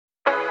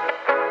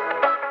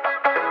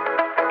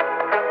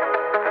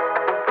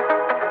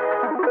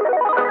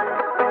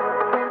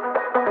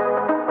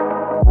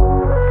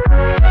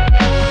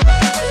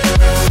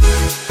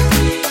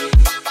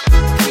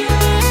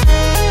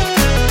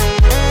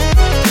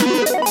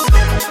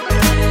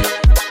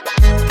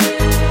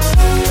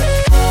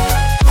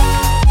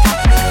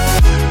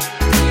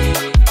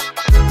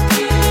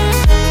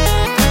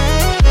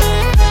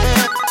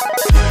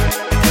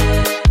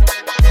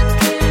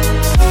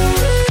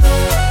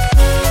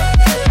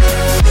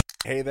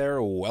Hey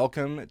there,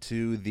 welcome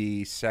to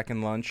the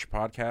Second Lunch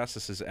podcast.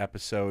 This is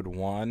episode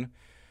 1.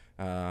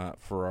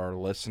 For our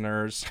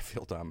listeners, I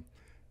feel dumb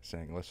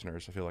saying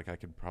listeners. I feel like I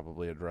could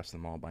probably address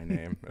them all by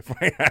name if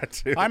I had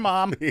to. Hi,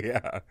 Mom.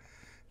 Yeah.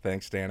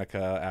 Thanks,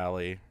 Danica,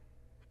 Allie.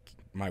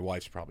 My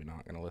wife's probably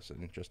not going to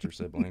listen, just her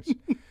siblings,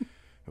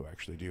 who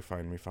actually do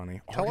find me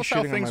funny. Tell us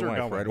how things are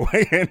going. Right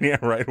away in. Yeah,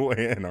 right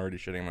away in. Already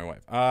shitting on my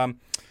wife.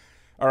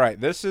 All right,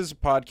 this is a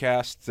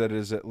podcast that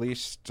is at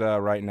least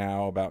right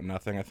now about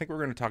nothing. I think we're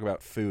going to talk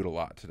about food a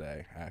lot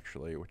today,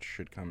 actually, which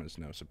should come as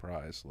no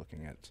surprise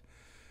looking at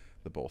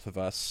the both of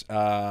us.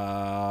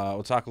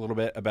 We'll talk a little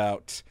bit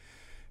about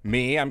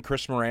me. I'm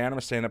Chris Moran. I'm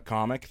a stand-up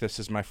comic. This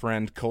is my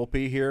friend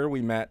Kolpy here.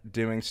 We met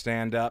doing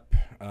stand-up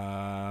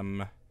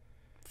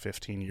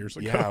 15 years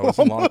ago. Yeah, it was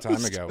a long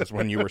time ago. It was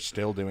when you were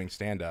still doing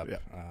stand-up. Yeah.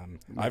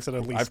 I've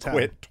at least 10.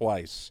 quit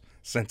twice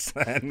since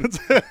then.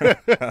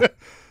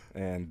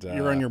 And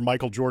you're on your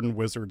Michael Jordan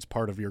Wizards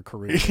part of your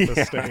career at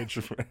this stage.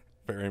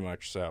 Very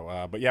much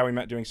so. But yeah, we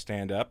met doing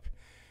stand-up,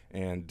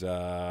 and we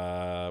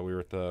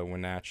were at the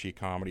Wenatchee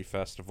Comedy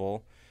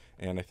Festival,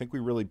 and I think we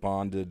really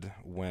bonded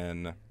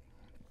when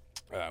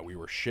we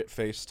were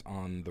shit-faced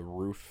on the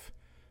roof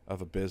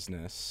of a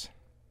business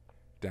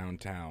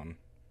downtown,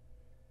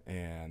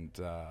 and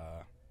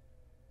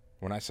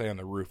when I say on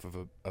the roof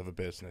of a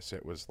business,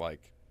 it was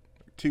like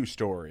 2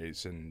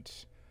 stories, and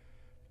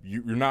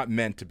you're not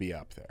meant to be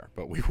up there,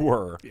 but we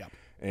were. Yeah.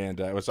 And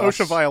it was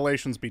OSHA us.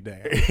 violations be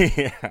damned.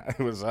 Yeah, it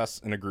was us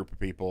and a group of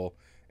people,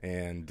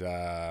 and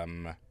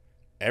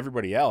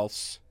everybody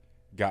else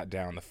got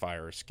down the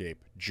fire escape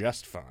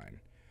just fine.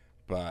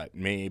 But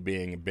me,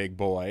 being a big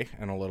boy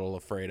and a little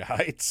afraid of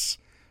heights,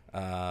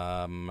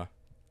 got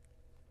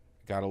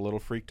a little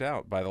freaked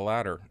out by the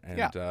ladder.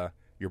 And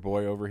your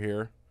boy over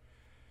here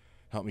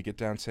helped me get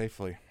down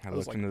safely. I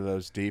looked into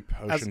those deep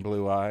ocean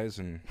blue eyes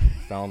and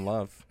fell in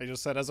love. I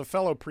just said, as a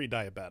fellow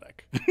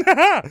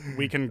pre-diabetic,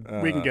 we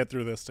can get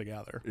through this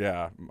together.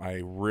 Yeah,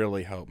 I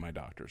really hope my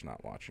doctor's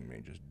not watching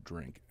me just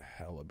drink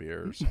hella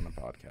beers on the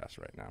podcast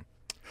right now.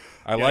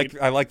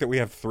 I like that we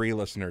have 3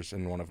 listeners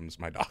and one of them's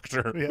my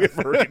doctor. Yeah. We've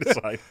already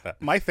decided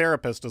that. My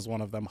therapist is one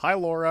of them. Hi,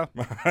 Laura.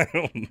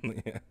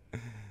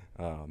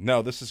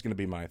 No, this is going to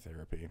be my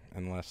therapy,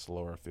 unless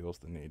Laura feels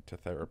the need to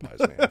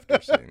therapize me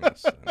after seeing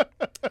this.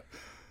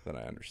 Then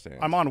I understand.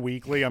 I'm on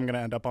weekly. I'm going to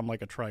end up on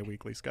like a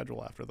tri-weekly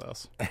schedule after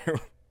this.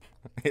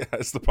 Yeah,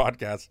 is the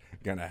podcast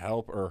going to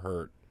help or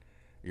hurt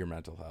your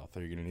mental health?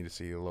 Are you going to need to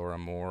see Laura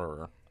more?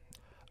 Or?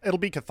 It'll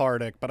be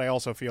cathartic, but I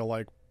also feel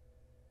like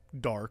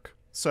dark.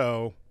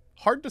 So,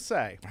 hard to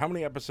say. How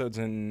many episodes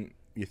in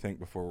you think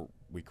before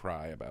we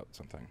cry about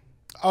something?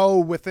 Oh,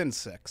 within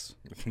 6.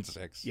 Within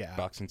 6? Yeah.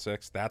 Bucks and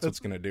 6? That's what's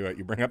going to do it.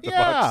 You bring up the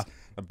Yeah. Bucks.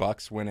 The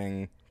Bucks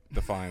winning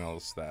the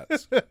finals.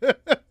 That's gets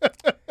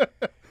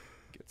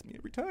me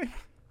every time.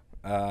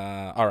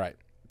 All right.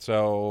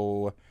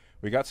 So,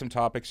 we got some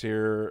topics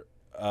here,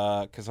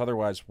 because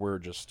otherwise we're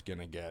just going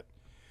to get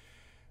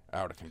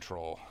out of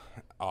control,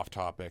 off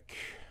topic.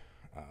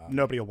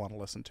 Nobody will want to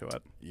listen to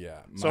it.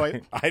 Yeah. So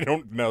I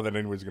don't know that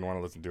anyone's going to want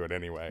to listen to it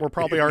anyway. We're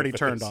probably already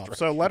turned off.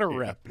 So let her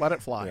rip. Let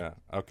it fly. Yeah.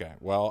 Okay.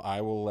 Well,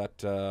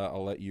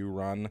 I'll let you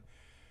run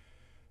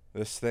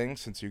this thing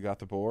since you got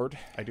the board.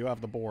 I do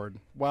have the board.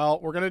 Well,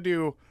 we're going to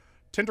do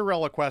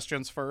Tinderella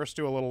questions first,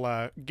 do a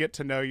little get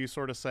to know you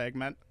sort of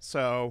segment.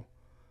 So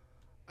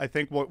I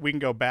think we can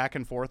go back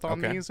and forth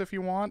on these if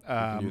you want. We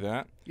can do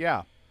that.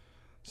 Yeah.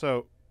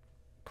 So,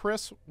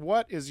 Chris,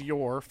 what is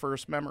your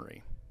first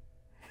memory?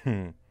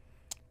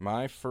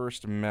 My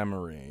first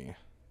memory,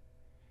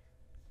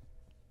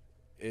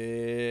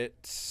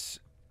 it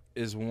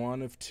is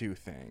one of 2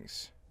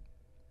 things,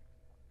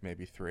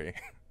 maybe 3.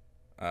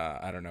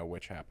 I don't know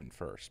which happened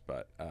first,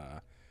 but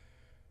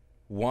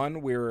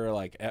one, we were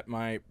like at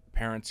my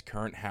parents'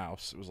 current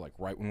house. It was like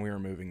right when we were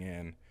moving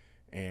in,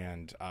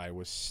 and I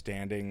was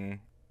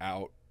standing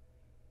out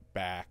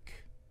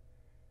back,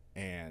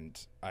 and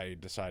I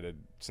decided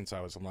since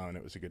I was alone,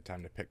 it was a good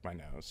time to pick my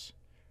nose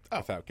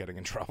without getting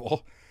in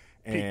trouble.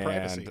 Peak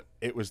privacy.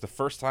 It was the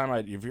first time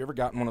have you ever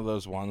gotten one of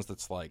those ones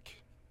that's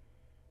like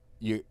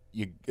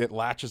it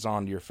latches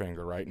onto your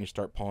finger, right? And you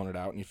start pulling it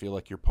out and you feel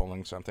like you're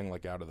pulling something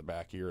like out of the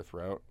back of your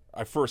throat.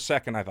 For a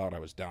second I thought I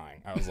was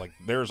dying. I was like,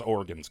 there's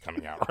organs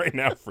coming out right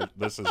now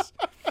this is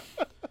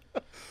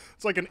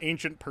It's like an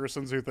ancient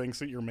person who thinks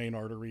that your main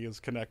artery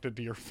is connected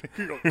to your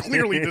finger.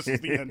 Clearly this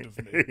is the end of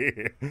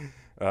me.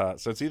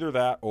 So it's either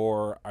that,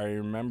 or I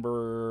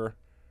remember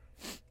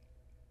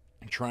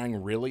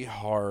trying really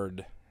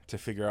hard to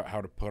figure out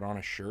how to put on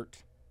a shirt.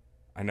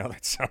 I know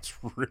that sounds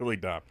really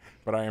dumb,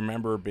 but I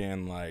remember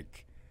being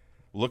like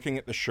looking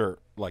at the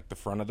shirt, like the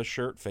front of the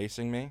shirt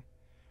facing me,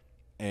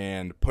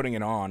 and putting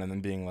it on and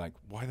then being like,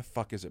 why the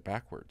fuck is it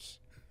backwards?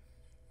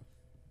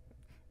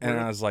 And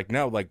I was like,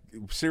 no, like,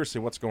 seriously,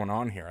 what's going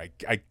on here?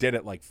 I did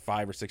it like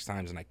 5 or 6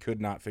 times and I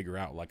could not figure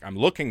out. Like, I'm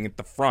looking at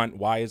the front.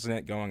 Why isn't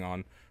it going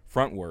on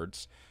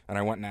frontwards? And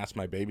I went and asked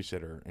my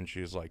babysitter, and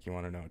she was like, you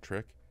want to know a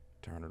trick?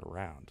 turn it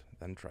around,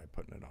 then try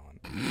putting it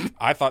on.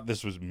 I thought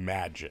this was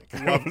magic.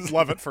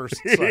 Love at first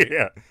sight.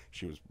 Yeah,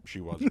 she was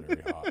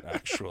very hot,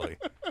 actually.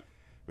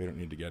 We don't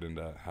need to get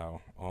into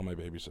how all my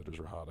babysitters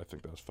were hot. I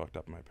think that was fucked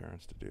up of my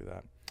parents to do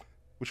that.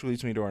 Which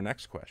leads me to our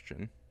next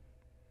question.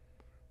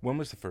 When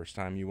was the first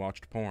time you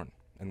watched porn,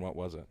 and what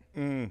was it?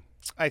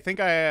 I think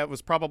I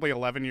was probably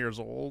 11 years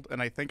old,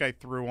 and I think I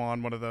threw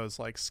on one of those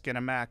like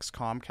Skinamax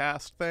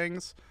Comcast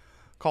things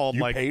called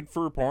You like. paid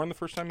for porn the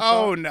first time you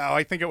saw Oh it? no!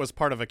 I think it was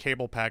part of a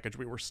cable package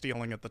we were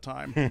stealing at the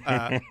time.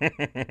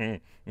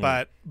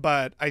 But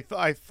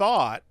I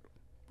thought,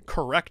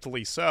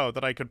 correctly so,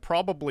 that I could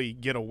probably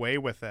get away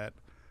with it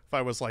if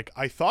I was like,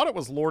 I thought it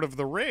was Lord of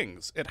the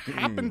Rings. It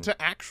happened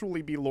to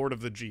actually be Lord of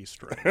the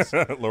G-Strings.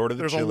 Lord of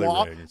the There's Chili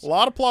Rings. a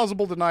lot of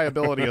plausible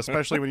deniability,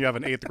 especially when you have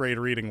an 8th grade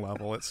reading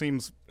level. It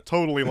seems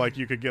totally like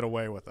you could get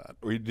away with that.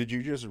 Did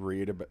you just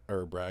read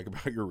or brag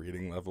about your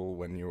reading level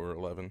when you were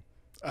 11?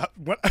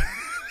 What?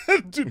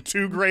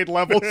 2 grade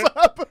levels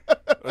up.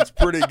 That's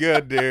pretty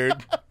good,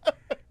 dude.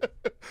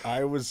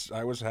 I was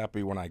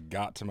happy when I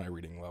got to my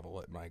reading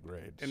level at my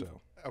grade.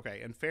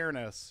 Okay, in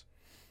fairness,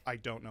 I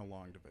don't know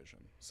long division.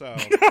 So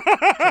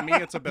to me,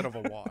 it's a bit of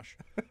a wash.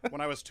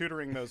 When I was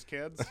tutoring those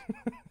kids,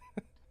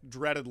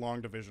 dreaded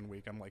long division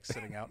week. I'm like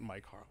sitting out in my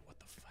car. What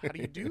the how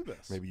do you do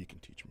this? Maybe you can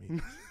teach me.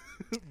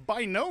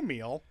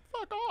 Binomial?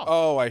 Fuck off.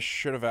 Oh, I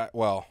should have.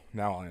 Well,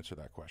 now I'll answer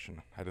that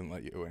question. I didn't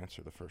let you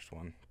answer the first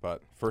one.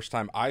 But first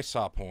time I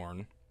saw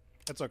porn.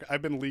 That's okay.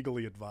 I've been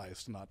legally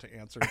advised not to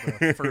answer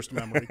the first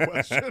memory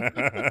question.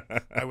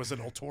 I was at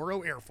El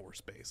Toro Air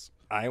Force Base.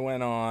 I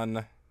went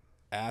on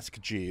Ask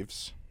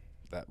Jeeves.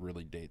 That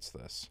really dates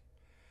this.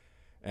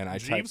 And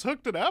Jeeves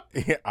hooked it up?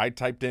 I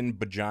typed in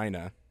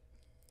vagina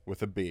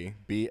with a B.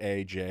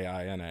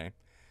 Bajina.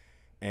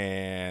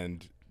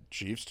 And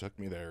Jeeves took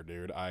me there,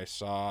 dude. I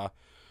saw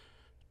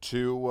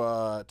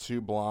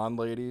two blonde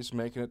ladies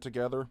making it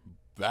together.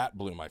 That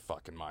blew my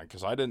fucking mind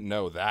because I didn't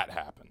know that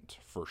happened.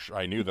 For sure,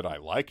 I knew that I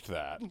liked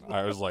that.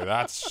 I was like,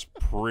 "That's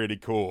pretty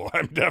cool."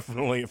 I'm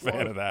definitely a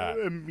fan of that.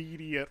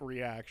 Immediate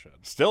reaction.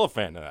 Still a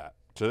fan of that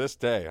to this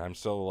day. I'm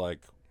still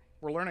like,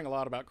 we're learning a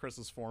lot about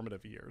Chris's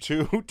formative years.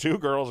 Two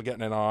girls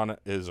getting it on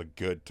is a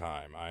good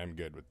time. I am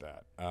good with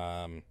that.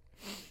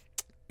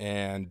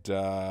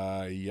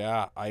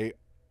 Yeah, I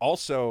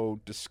also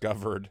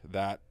discovered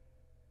that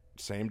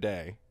same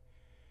day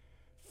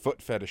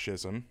foot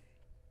fetishism,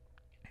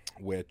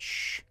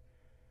 which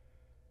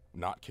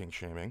not kink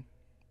shaming,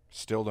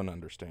 still don't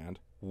understand.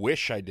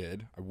 Wish I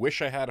did. I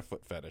wish I had a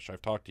foot fetish.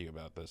 I've talked to you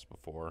about this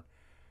before.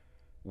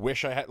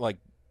 Wish I had, like,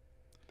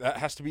 that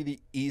has to be the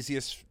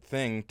easiest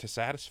thing to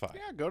satisfy.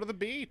 Yeah, go to the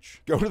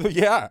beach.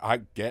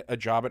 I get a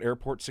job at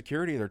airport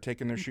security. They're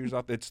taking their shoes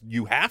off.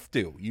 You have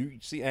to. You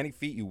see any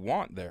feet you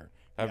want there.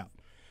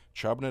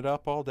 Chubbing it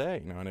up all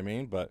day, you know what I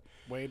mean? But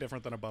way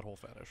different than a butthole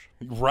fetish.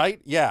 Right?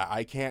 Yeah,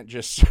 I can't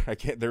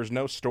there's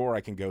no store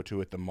I can go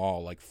to at the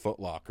mall like Foot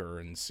Locker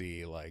and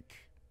see like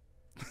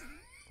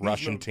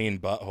Russian teen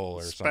butthole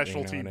or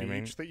specialty something. You know what I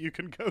mean? beach that you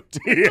can go to.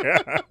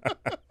 Yeah.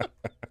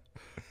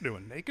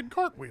 Doing naked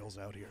cartwheels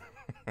out here.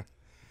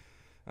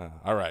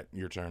 All right,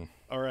 your turn.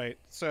 All right.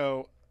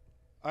 So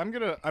I'm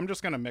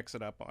just gonna mix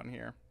it up on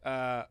here.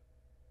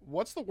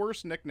 What's the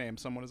worst nickname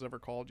someone has ever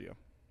called you?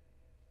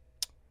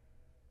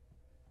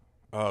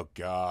 Oh,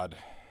 God.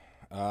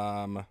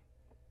 Well,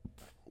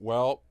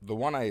 the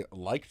one I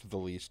liked the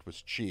least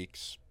was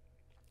Cheeks,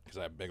 because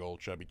I have big old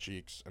chubby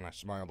cheeks, and I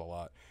smiled a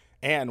lot.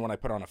 And when I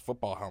put on a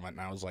football helmet and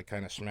I was, like,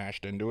 kind of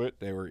smashed into it,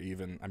 they were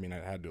even, I mean,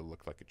 I had to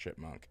look like a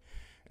chipmunk.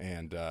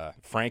 And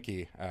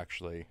Frankie,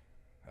 actually,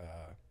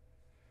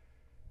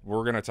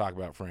 we're going to talk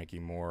about Frankie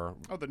more.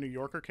 Oh, the New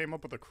Yorker came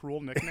up with a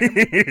cruel nickname?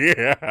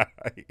 Yeah.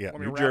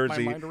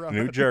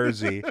 New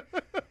Jersey.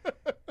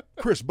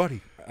 Chris,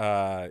 buddy.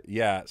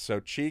 So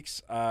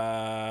Cheeks,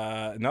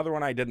 another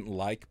one I didn't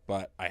like,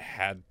 but I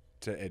had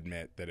to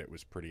admit that it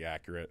was pretty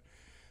accurate,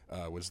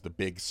 was the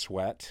Big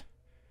Sweat.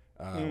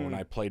 When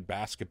I played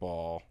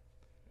basketball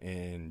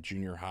in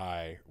junior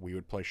high, we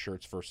would play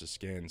shirts versus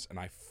skins, and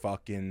I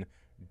fucking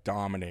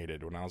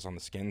dominated when I was on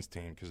the skins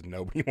team because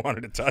nobody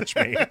wanted to touch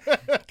me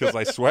because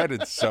I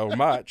sweated so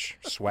much.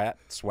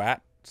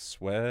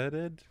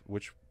 Sweated,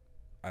 which...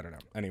 I don't know.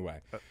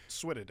 Anyway.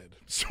 Switted,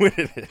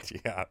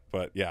 yeah.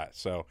 But, yeah,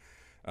 so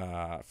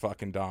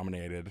fucking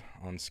dominated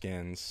on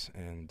skins.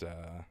 And,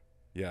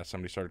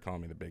 somebody started calling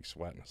me the Big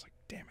Sweat. And I was like,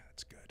 damn it,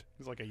 that's good.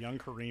 He's like a young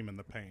Kareem in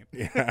the paint.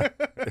 Yeah.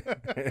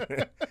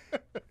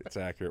 It's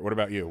accurate. What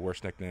about you?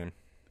 Worst nickname?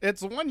 It's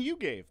the one you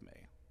gave me.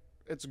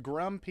 It's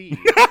Grumpy.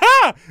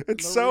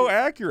 It's so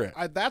accurate.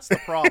 That's the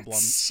problem.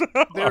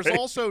 There's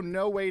also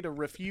no way to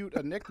refute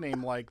a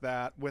nickname like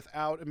that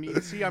without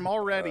see, I'm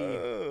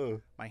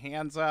already my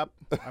hands up.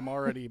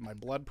 My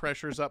blood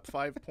pressure's up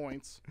 5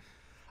 points.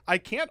 I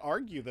can't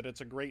argue that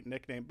it's a great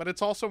nickname, but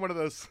it's also one of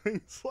those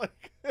things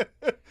like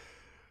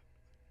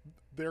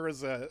there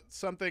is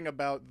something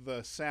about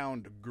the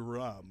sound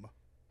Grum.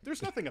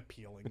 There's nothing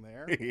appealing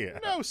there. Yeah.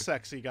 No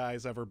sexy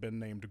guy's ever been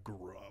named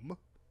Grum.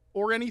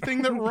 Or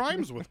anything that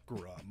rhymes with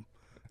Grum.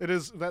 It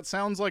is. That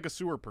sounds like a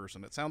sewer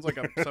person. It sounds like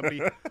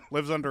somebody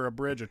lives under a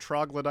bridge, a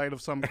troglodyte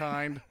of some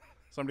kind.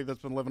 Somebody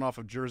that's been living off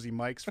of Jersey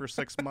Mike's for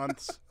 6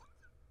 months.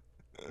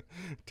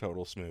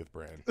 Total smooth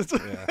brain.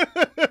 Yeah.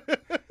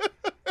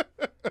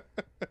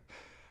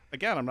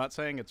 Again, I'm not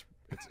saying it's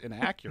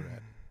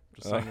inaccurate. I'm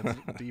just saying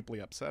it's deeply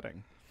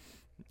upsetting.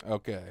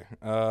 Okay.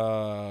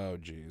 Oh,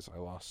 geez. I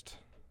lost.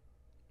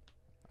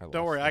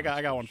 Don't worry, I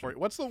got one for you.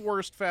 What's the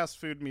worst fast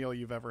food meal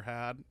you've ever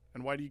had,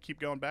 and why do you keep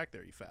going back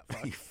there, you fat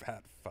fuck? You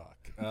fat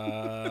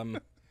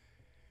fuck.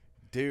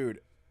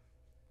 Dude.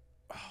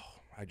 Oh,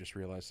 I just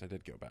realized I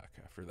did go back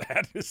after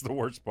that. Is the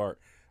worst part.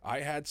 I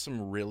had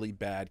some really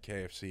bad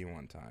KFC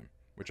one time,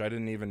 which I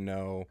didn't even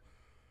know.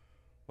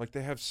 Like,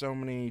 they have so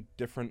many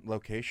different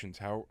locations.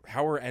 How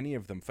are any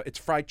of them? It's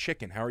fried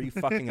chicken. How are you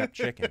fucking up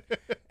chicken?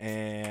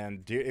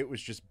 And dude, it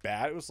was just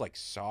bad. It was like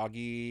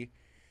soggy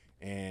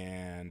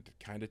and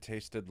kind of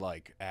tasted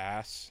like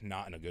ass,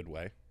 not in a good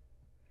way.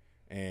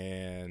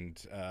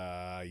 And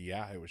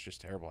yeah, it was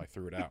just terrible. I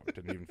threw it out.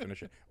 Didn't even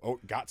finish it. Oh,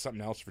 got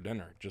something else for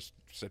dinner. Just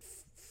said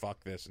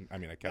fuck this. And I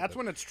mean, I kept. That's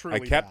when it's truly. I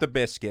kept bad. the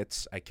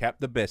biscuits.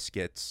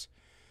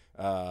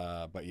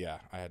 But yeah,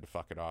 I had to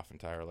fuck it off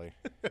entirely.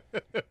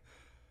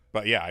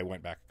 But yeah, I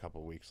went back a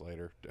couple of weeks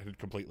later. I had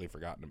completely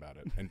forgotten about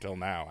it until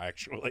now,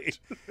 actually.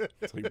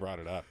 Until you brought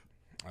it up.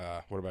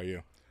 What about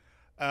you?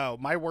 Oh,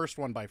 my worst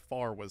one by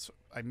far was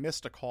I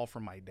missed a call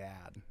from my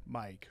dad,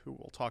 Mike, who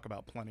we'll talk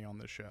about plenty on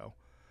this show.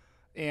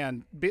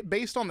 And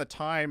based on the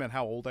time and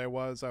how old I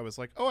was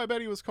like, oh, I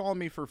bet he was calling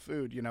me for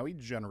food. You know, he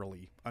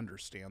generally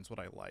understands what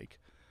I like.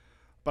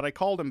 But I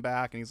called him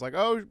back, and he's like,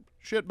 oh,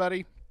 shit,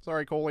 buddy.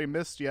 Sorry, Coley,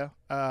 missed you.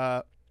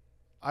 I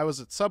was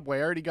at Subway.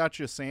 I already got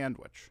you a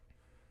sandwich.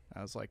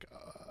 I was like,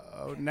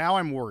 now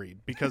I'm worried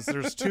because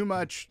there's too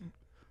much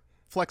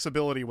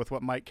flexibility with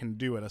what Mike can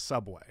do at a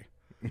Subway.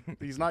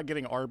 He's not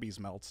getting Arby's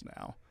melts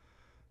now.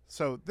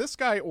 So this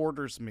guy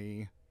orders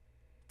me.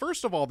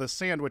 First of all, this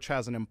sandwich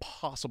has an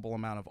impossible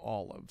amount of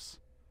olives.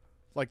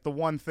 Like the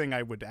one thing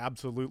I would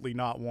absolutely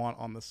not want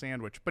on the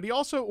sandwich. But he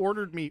also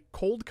ordered me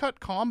cold cut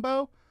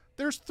combo.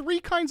 There's 3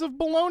 kinds of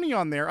bologna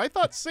on there. I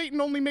thought Satan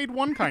only made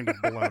 1 kind of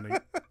bologna.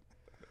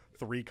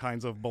 3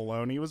 kinds of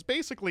bologna. It was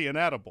basically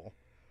inedible.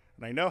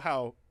 And I know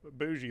how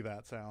bougie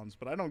that sounds,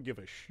 but I don't give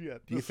a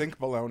shit. Do you think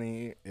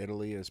Bologna,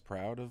 Italy, is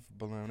proud of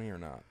bologna or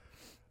not?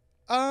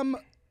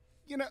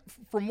 You know,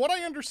 from what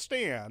I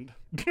understand,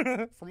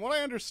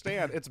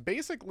 it's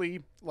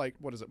basically like,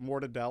 what is it,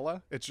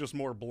 mortadella? It's just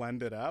more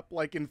blended up.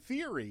 Like, in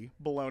theory,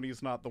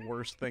 bologna's not the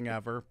worst thing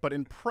ever, but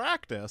in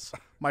practice,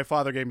 my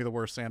father gave me the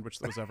worst sandwich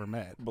that was ever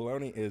made.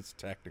 Bologna is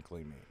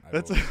technically meat. I've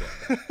always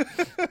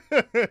said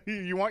that.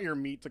 You want your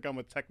meat to come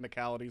with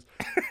technicalities.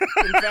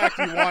 In fact,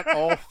 you want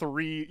all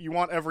 3, you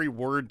want every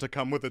word to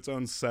come with its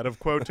own set of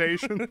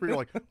quotations. Where you're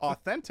like,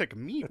 authentic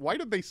meat? Why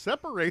did they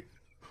separate?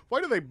 Why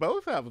do they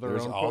both have their own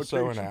quotations?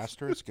 There's also an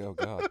asterisk? Oh,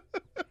 God.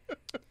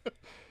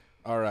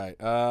 All right.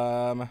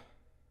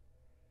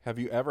 Have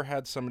you ever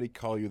had somebody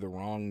call you the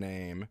wrong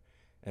name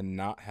and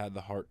not had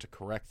the heart to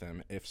correct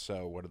them? If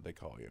so, what did they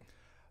call you?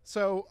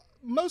 So,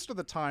 most of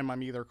the time,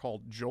 I'm either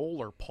called Joel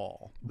or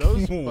Paul.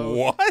 Those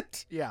both,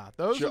 what? Yeah.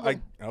 Those are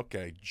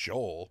okay,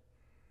 Joel.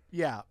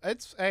 Yeah,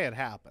 it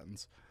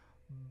happens.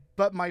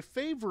 But my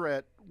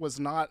favorite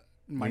was not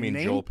my name. You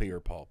mean Joel P. or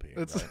Paul P?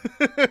 It's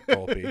right?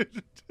 Kolpy.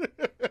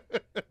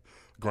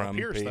 Paul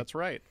Pierce, that's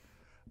right.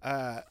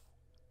 At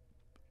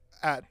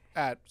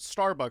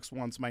Starbucks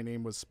once, my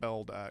name was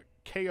spelled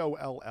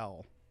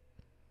Koll.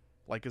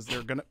 Like,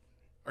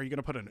 are you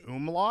gonna put an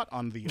umlaut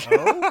on the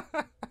O?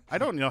 I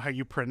don't know how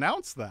you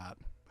pronounce that.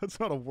 That's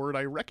not a word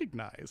I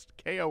recognized.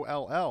 Koll.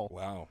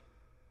 Wow,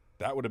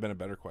 that would have been a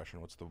better question.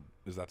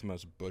 Is that the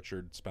most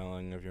butchered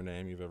spelling of your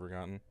name you've ever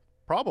gotten?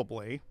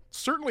 Probably.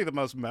 Certainly the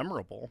most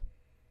memorable.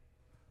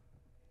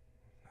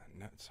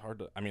 It's hard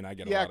to. I mean, I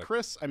get a lot of.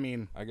 Chris. I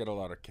get a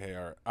lot of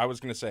KR. I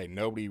was gonna say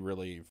nobody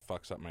really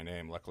fucks up my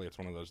name. Luckily, it's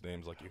one of those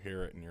names like you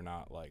hear it and you're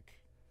not like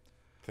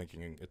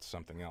thinking it's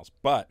something else.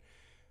 But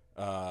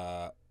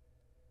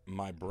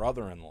my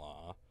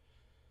brother-in-law,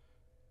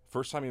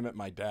 first time he met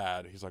my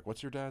dad, he's like,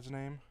 "What's your dad's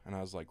name?" And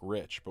I was like,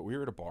 "Rich." But we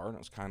were at a bar and it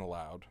was kind of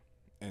loud,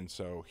 and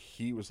so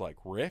he was like,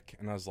 "Rick,"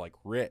 and I was like,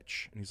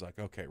 "Rich," and he's like,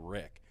 "Okay,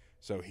 Rick."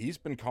 So he's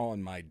been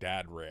calling my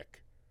dad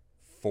Rick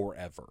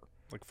forever.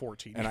 Like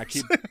 14 and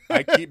years.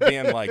 I keep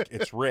being like,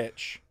 it's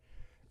Rich,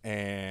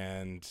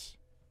 and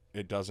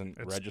it doesn't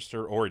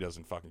register, or he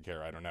doesn't fucking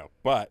care, I don't know.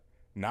 But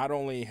not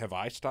only have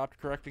I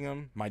stopped correcting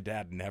him, my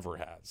dad never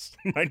has.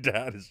 My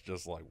dad is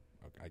just like,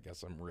 okay, I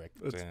guess I'm Rick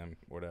to him,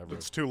 whatever.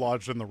 It's too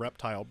lodged in the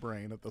reptile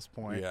brain at this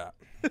point. Yeah.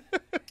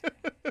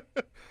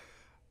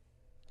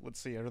 Let's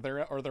see. Are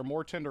there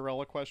more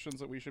Tinderella questions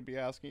that we should be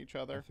asking each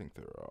other? I think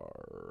there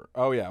are.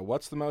 Oh, yeah.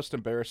 What's the most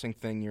embarrassing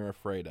thing you're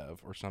afraid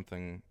of, or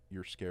something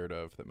you're scared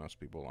of that most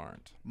people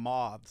aren't?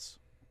 Moths.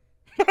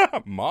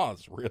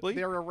 Moths, really?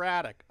 They're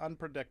erratic,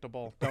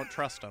 unpredictable. Don't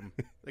trust them.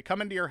 They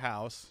come into your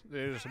house.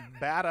 They just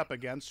bat up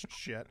against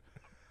shit.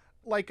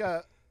 Like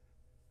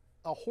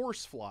a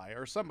horsefly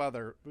or some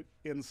other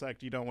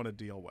insect you don't want to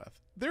deal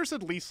with, there's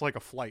at least like a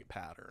flight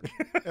pattern.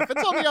 If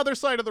it's on the other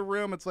side of the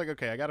room, it's like,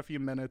 okay, I got a few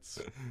minutes.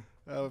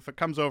 If it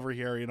comes over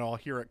here, I'll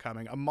hear it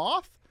coming. A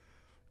moth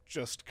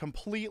just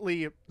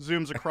completely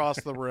zooms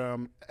across the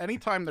room.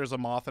 Anytime there's a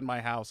moth in my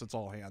house, it's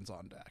all hands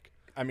on deck.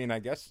 I mean, I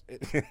guess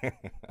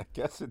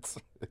it's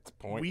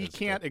pointless. We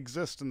can't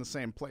exist in the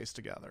same place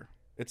together.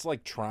 It's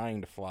like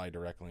trying to fly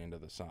directly into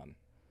the sun.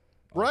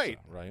 Also,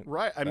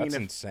 Right. I That's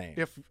mean, insane.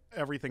 If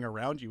everything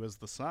around you is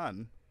the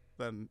sun,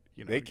 then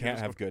they can't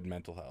have good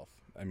mental health.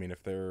 I mean,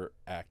 if they're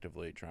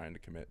actively trying to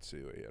commit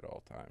suicide at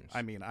all times.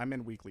 I mean, I'm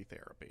in weekly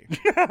therapy.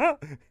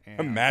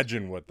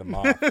 Imagine what the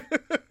moth.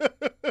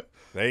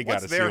 They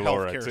got to see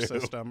Laura healthcare too.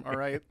 system. All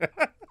right.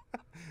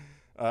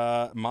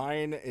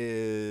 Mine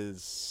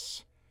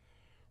is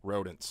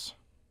rodents.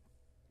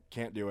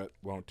 Can't do it.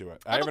 Won't do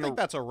it. I don't think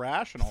that's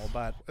irrational,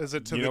 but is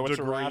it to the degree? What's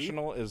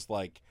irrational is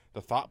like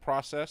the thought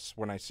process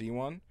when I see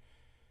one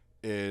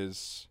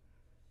is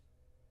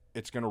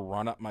it's going to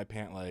run up my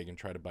pant leg and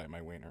try to bite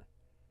my wiener.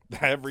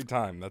 Every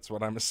time. That's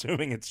what I'm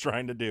assuming it's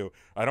trying to do.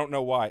 I don't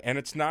know why. And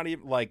it's not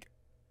even like,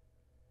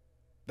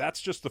 that's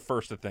just the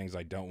first of things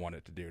I don't want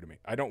it to do to me.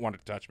 I don't want it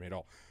to touch me at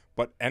all.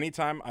 But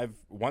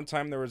one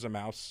time there was a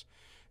mouse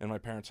in my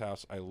parents'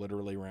 house. I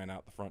literally ran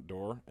out the front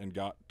door and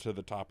got to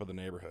the top of the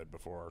neighborhood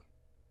before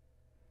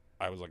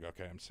I was like,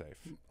 okay, I'm safe.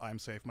 I'm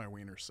safe. My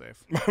wiener's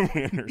safe. My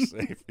wiener's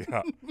safe,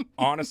 yeah.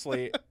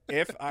 Honestly,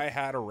 if I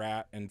had a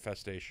rat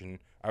infestation,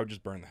 I would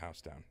just burn the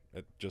house down.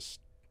 It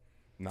just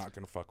not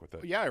going to fuck with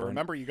it. Yeah, I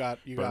remember you got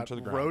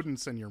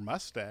rodents in your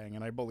Mustang,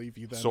 and I believe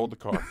you then sold the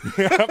car.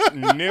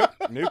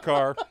 Yep, new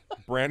car,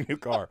 brand new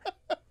car.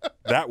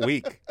 That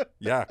week,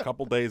 yeah, a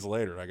couple days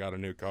later, I got a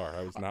new car.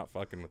 I was not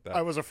fucking with that.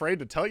 I was afraid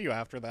to tell you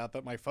after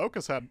that my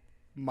Focus had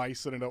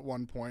mice in it at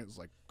one point. It was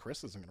like,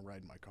 Chris isn't going to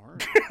ride in my car.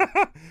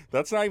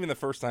 That's not even the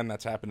first time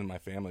that's happened in my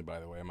family, by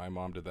the way. My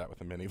mom did that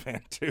with a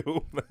minivan,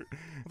 too.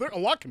 A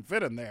lot can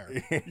fit in there.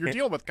 You're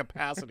dealing with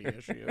capacity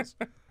issues.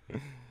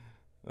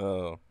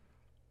 Oh.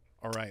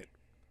 All right.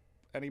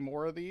 Any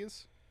more of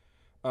these?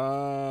 I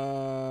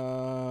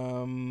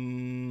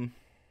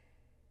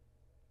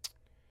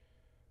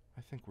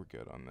think we're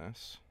good on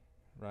this,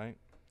 right?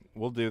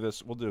 We'll do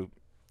this. We'll do.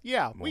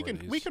 Yeah, we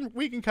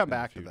can come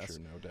back to this.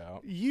 No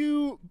doubt.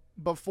 You,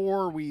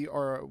 before we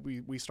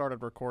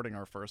started recording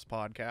our first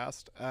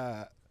podcast,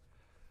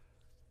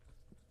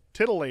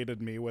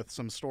 titillated me with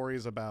some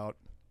stories about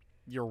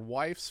your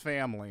wife's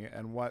family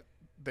and what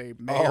they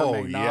may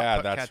or may not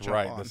put that's ketchup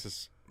right. on. This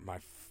is my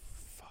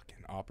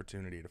fucking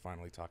opportunity to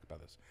finally talk about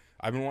this.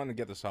 I've been wanting to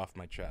get this off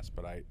my chest,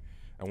 but I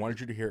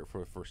wanted you to hear it for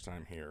the first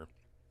time here.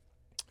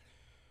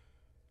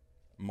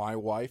 My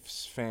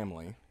wife's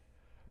family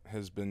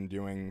has been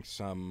doing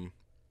some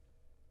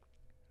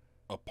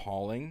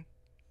appalling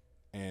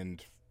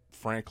and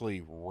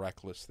frankly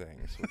reckless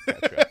things with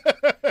ketchup.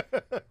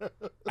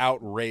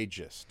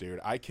 Outrageous, dude.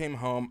 I came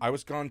home. I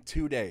was gone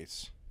 2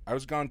 days.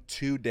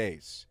 2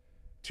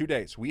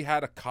 days. We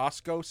had a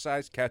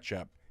Costco-sized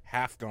ketchup,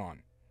 half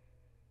gone.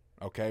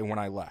 Okay, when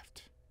I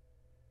left.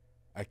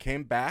 I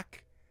came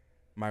back.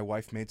 My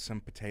wife made some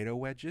potato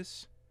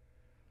wedges.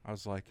 I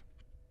was like,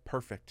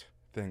 perfect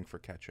thing for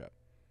ketchup.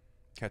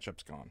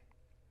 Ketchup's gone.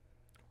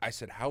 I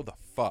said, how the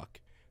fuck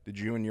did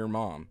you and your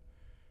mom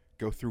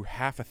go through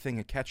half a thing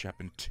of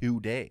ketchup in 2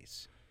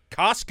 days?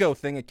 Costco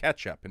thing of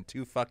ketchup in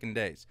 2 fucking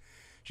days.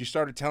 She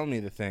started telling me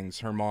the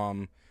things her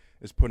mom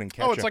is putting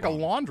ketchup on. Oh, it's like a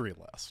laundry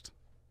list.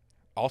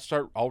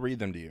 I'll read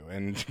them to you,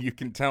 and you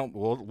can tell.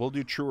 We'll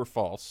do true or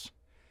false.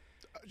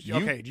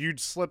 Okay, you'd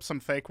slip some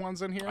fake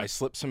ones in here? I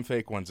slipped some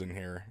fake ones in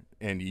here,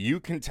 and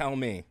you can tell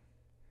me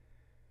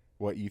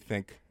what you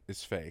think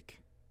is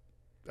fake.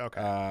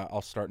 Okay.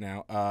 I'll start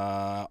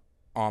now.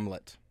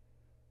 Omelet.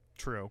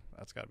 True.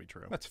 That's got to be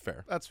true. That's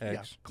fair. That's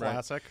Eggs,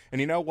 classic. Right? And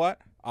you know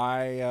what?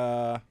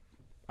 I'm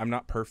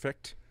not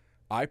perfect.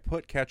 I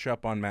put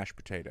ketchup on mashed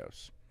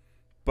potatoes.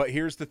 But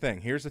here's the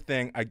thing.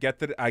 I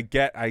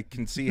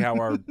can see how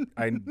our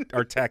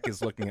tech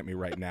is looking at me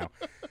right now.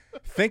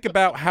 Think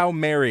about how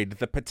married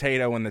the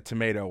potato and the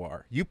tomato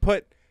are. You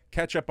put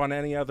ketchup on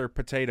any other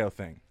potato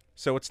thing.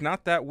 So it's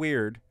not that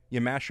weird.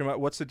 You mash them up.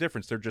 What's the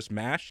difference? They're just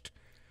mashed.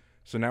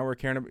 So now we're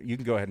caring about, you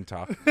can go ahead and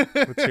talk.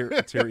 Let's hear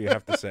what you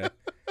have to say. I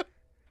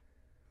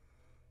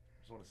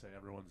just want to say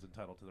everyone's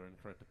entitled to their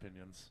incorrect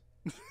opinions.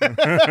 We're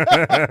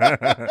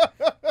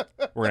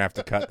going to have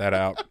to cut that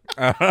out.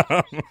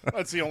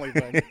 That's the only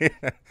thing.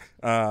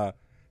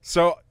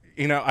 So,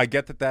 I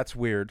get that that's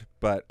weird,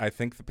 but I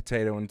think the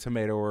potato and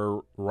tomato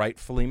are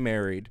rightfully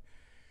married.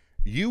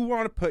 You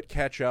want to put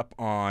ketchup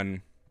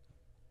on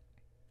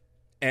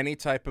any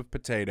type of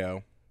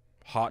potato,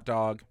 hot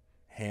dog,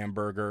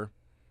 hamburger,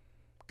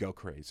 go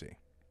crazy.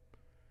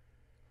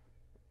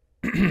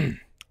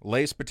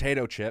 Lay's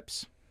potato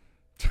chips.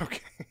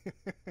 Okay.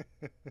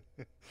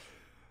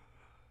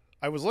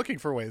 I was looking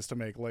for ways to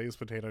make Lay's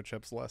potato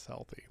chips less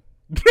healthy.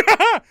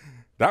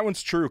 That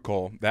one's true,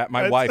 Cole.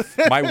 My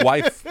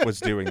wife was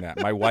doing that.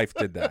 My wife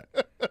did that.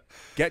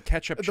 Get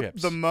ketchup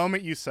chips. The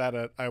moment you said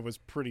it, I was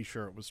pretty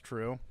sure it was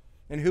true.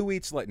 And who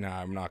eats like?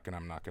 Nah, I'm not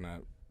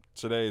gonna.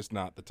 Today is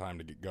not the time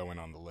to get going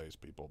on the Lay's,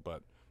 people.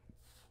 But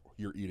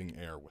you're eating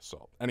air with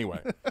salt. Anyway,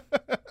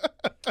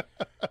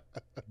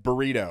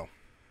 burrito.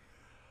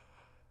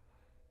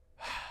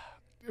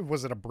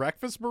 Was it a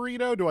breakfast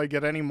burrito? Do I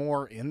get any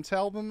more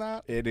intel than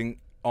that?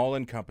 All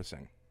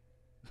encompassing.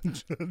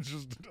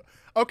 Just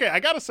okay. I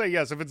gotta say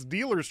yes. If it's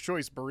dealer's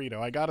choice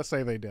burrito, I gotta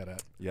say they did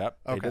it. Yep,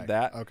 they Okay. did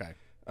that. Okay.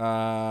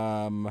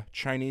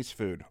 Chinese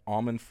food,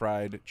 almond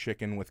fried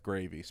chicken with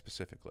gravy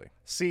specifically.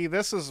 See,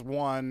 this is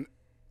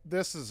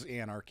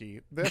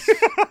anarchy. This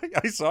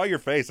I saw your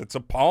face. It's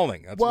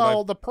appalling. That's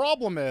well, the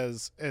problem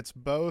is it's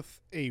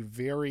both a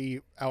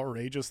very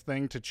outrageous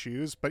thing to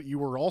choose, but you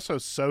were also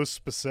so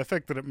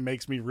specific that it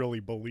makes me really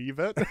believe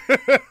it.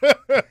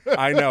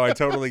 I know.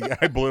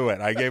 I blew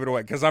it. I gave it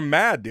away because I'm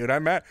mad, dude.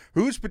 I'm mad.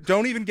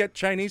 Don't even get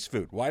Chinese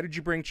food. Why did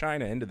you bring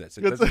China into this?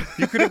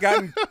 You could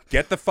have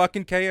get the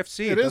fucking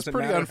KFC. It is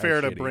pretty matter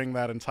unfair how to shitty. bring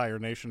that entire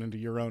nation into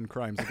your own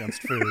crimes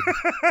against food.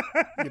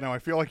 I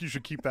feel like you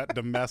should keep that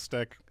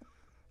domestic.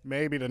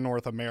 Maybe to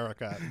North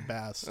America at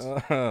best.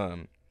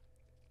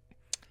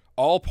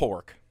 All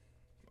pork.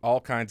 All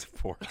kinds of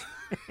pork.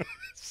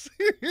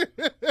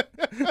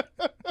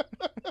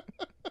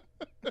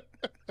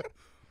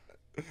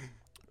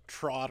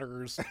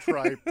 Trotters,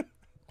 tripe,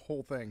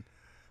 whole thing.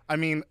 I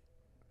mean,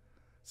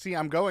 see,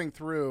 I'm going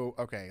through,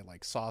 okay,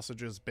 like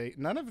sausages,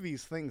 bacon. None of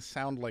these things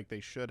sound like they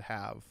should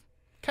have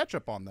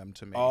ketchup on them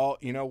to me.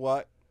 You know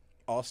what?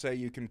 I'll say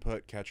you can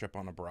put ketchup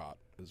on a brat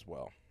as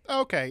well.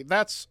 Okay,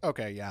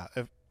 yeah.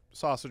 If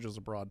sausage is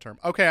a broad term.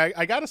 Okay,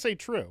 I gotta say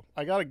true.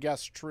 I gotta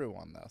guess true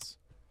on this.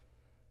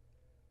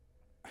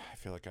 I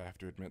feel like I have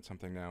to admit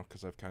something now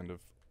because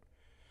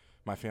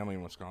my family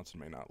in Wisconsin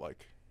may not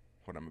like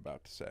what I'm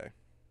about to say.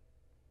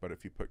 But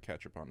if you put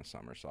ketchup on a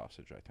summer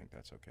sausage, I think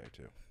that's okay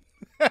too.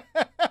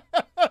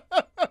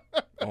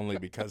 Only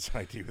because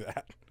I do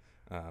that.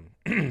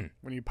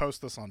 When you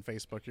post this on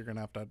Facebook, you're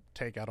gonna have to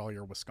take out all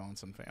your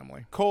Wisconsin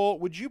family. Cole,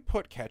 would you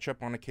put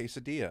ketchup on a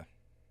quesadilla?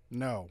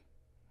 No.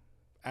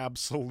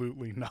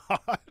 Absolutely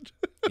not.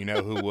 You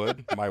know who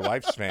would? My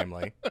wife's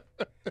family.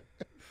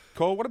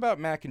 Cole, what about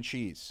mac and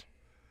cheese?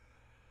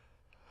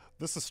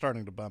 This is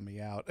starting to bum me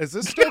out. Is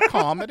this still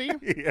comedy?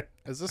 Yeah.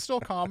 Is this still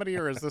comedy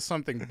or is this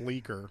something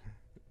bleaker?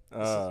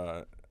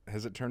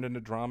 Has it turned into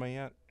drama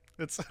yet?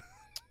 This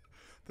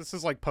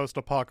is like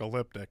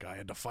post-apocalyptic. I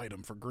had to fight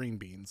him for green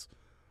beans.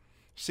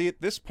 See,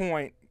 at this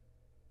point,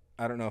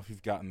 I don't know if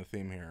you've gotten the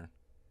theme here.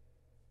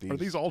 Are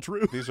these all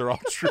true? These are all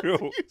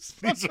true.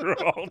 These are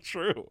all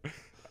true.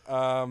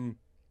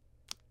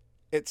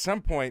 At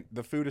some point,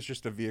 the food is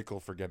just a vehicle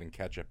for getting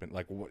ketchup. And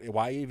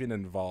why even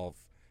involve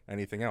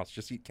anything else?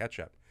 Just eat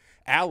ketchup.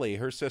 Allie,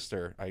 her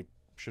sister, I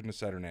shouldn't have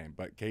said her name,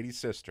 but Katie's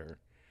sister.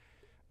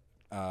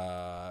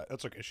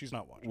 That's okay. She's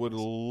not watching. Would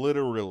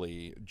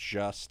literally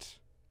just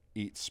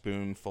eat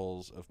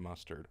spoonfuls of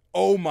mustard.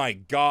 Oh my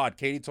God.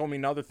 Katie told me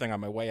another thing on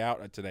my way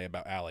out today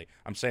about Allie.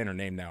 I'm saying her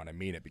name now and I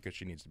mean it because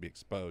she needs to be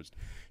exposed.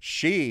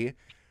 She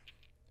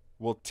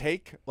will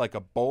take like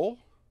a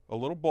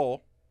little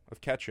bowl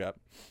of ketchup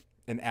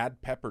and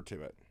add pepper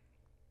to it.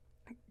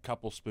 A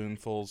couple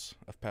spoonfuls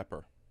of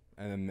pepper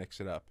and then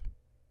mix it up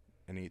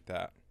and eat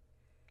that.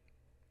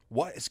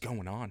 What is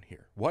going on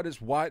here? What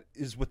is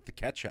with the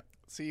ketchup?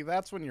 See,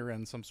 that's when you're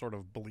in some sort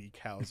of bleak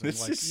housing.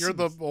 You're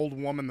the old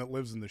woman that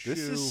lives in the shoe. This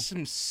is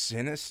some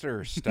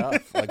sinister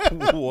stuff. Like,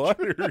 what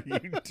are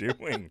you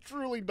doing?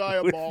 Truly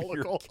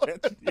diabolical.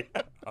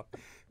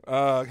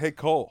 Yeah. Hey,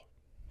 Cole,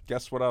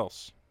 guess what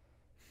else?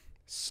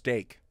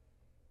 Steak.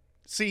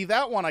 See,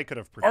 that one I could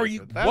have predicted. Are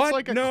you that's what?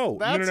 Like no.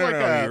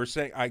 A, You were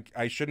saying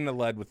I shouldn't have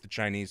led with the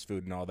Chinese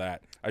food and all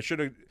that.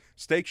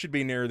 Steak should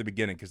be near the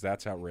beginning because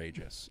that's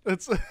outrageous.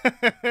 It's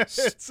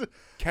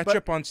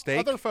ketchup on steak.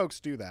 Other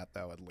folks do that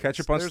though. At least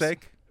Ketchup on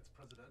steak.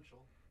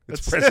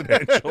 It's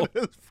presidential.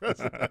 It's presidential. It's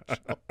presidential.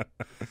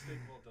 Steak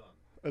well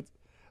done.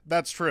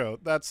 That's true.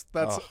 That's. Oh.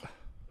 Was it a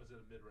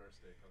mid-rare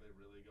steak? Are they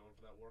really going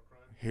for that war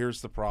crime?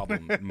 Here's the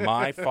problem.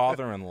 My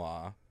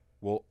father-in-law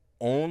will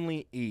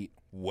only eat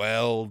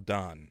well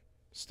done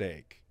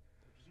steak.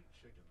 Just eat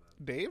chicken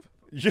then. Dave.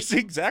 Just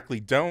exactly.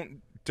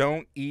 Don't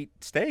eat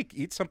steak.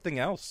 Eat something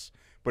else.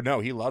 But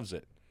no, he loves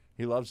it.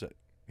 He loves it.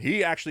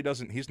 He actually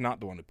doesn't. He's not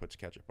the one who puts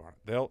ketchup on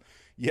it.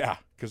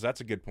 Because that's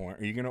a good point.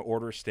 Are you going to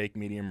order a steak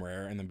medium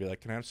rare and then be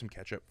like, can I have some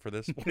ketchup for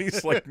this,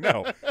 please? Like,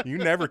 no. You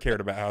never cared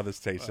about how this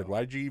tasted.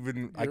 Why did you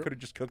even? I could have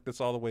just cooked this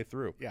all the way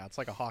through. Yeah, it's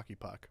like a hockey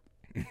puck.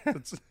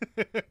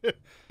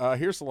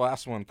 Here's the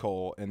last one,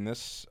 Cole, and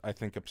this I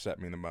think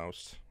upset me the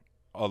most.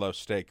 Although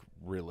steak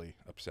really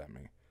upset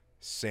me.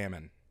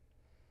 Salmon.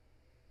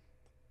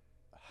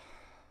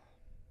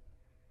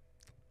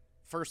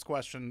 First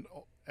question,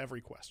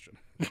 every question.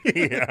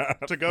 Yeah.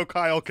 To go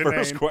Kyle Kinane.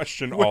 First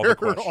question, where all the are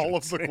questions. all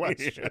of the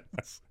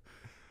questions?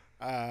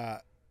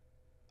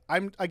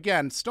 I'm,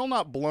 again, still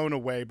not blown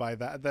away by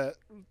that.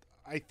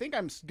 I think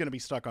I'm going to be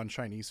stuck on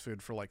Chinese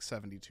food for like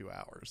 72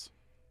 hours.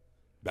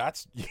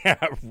 That's,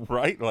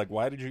 right? Like,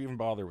 why did you even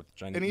bother with the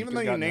Chinese? And even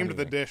though you named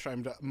the dish,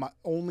 my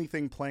only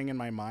thing playing in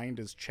my mind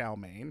is chow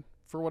mein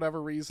for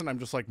whatever reason. I'm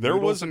just like, There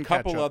noodles was a and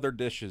couple ketchup. other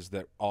dishes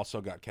that also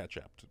got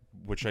ketchuped,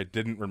 which I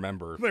didn't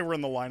remember. They were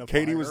in the line of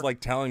Katie fire. was like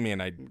telling me,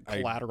 and I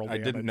Collateral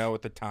didn't damage. know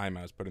at the time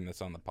I was putting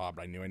this on the pod,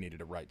 but I knew I needed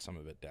to write some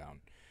of it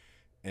down.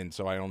 And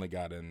so I only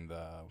got in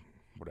the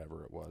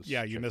whatever it was.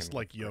 Yeah, you chicken missed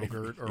like with gravy.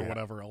 yogurt or Yeah.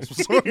 whatever else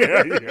was on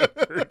there. Yeah.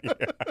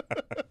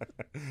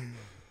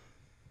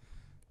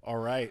 All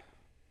right.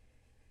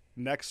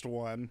 Next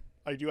one.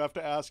 I do have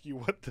to ask you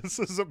what this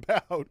is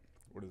about.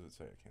 What does it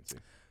say? I can't see.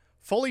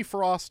 Fully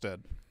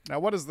frosted. Now,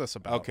 what is this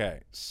about?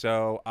 Okay,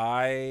 so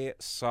I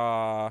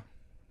saw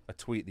a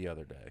tweet the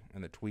other day,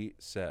 and the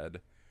tweet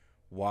said,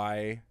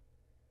 "Why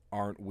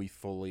aren't we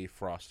fully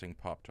frosting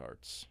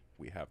Pop-Tarts?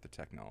 We have the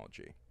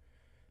technology."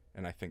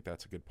 And I think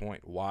that's a good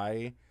point.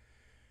 Why?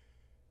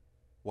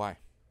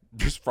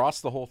 Just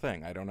frost the whole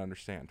thing. I don't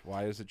understand.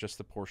 Why is it just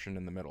the portion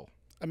in the middle?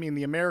 I mean,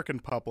 the American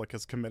public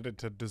is committed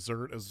to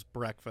dessert as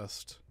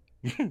breakfast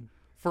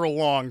for a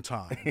long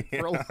time.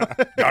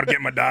 Gotta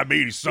get my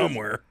diabetes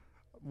somewhere.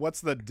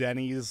 What's the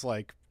Denny's,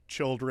 like,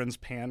 children's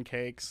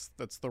pancakes?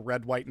 That's the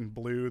red, white, and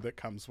blue that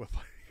comes with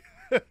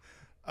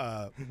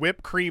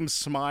whipped cream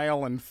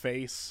smile and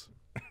face.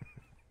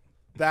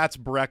 That's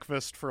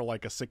breakfast for,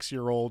 like, a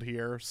 6-year-old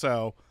here.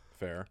 So,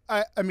 Fair.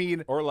 I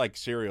mean, Or like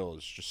cereal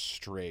is just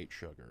straight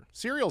sugar.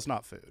 cereal's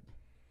not food.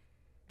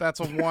 That's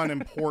one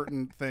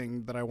important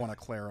thing that I want to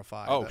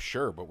clarify. Oh, that-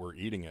 sure, but we're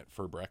eating it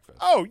for breakfast.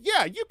 Oh,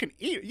 yeah, you can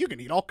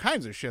eat all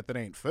kinds of shit that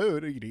ain't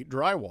food. You can eat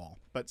drywall.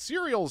 But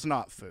cereal's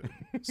not food.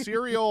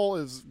 Cereal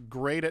is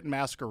great at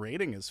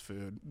masquerading as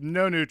food.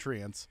 No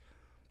nutrients.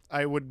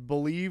 I would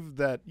believe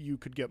that you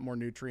could get more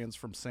nutrients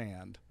from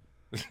sand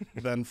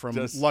than from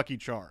Lucky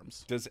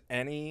Charms. Does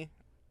any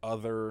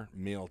other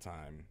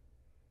mealtime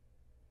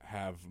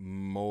have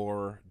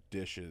more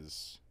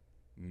dishes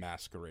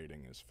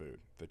masquerading as food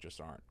that just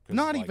aren't? 'Cause,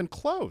 Not like, even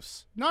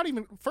close. Not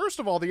even. First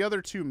of all, the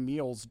other two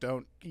meals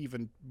don't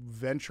even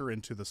venture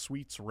into the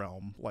sweets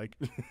realm. Like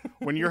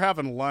when you're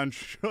having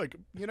lunch, like,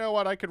 you know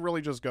what? I could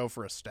really just go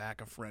for a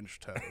stack of French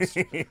toast.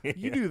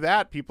 You do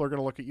that, people are going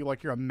to look at you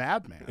like you're a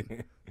madman.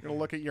 They're going to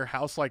look at your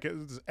house like,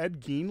 does Ed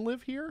Gein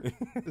live here?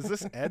 Is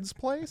this Ed's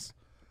place?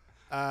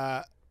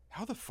 How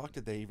the fuck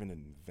did they even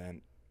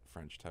invent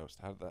French toast?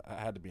 It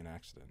had to be an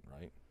accident,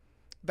 right?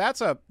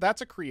 That's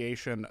a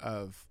creation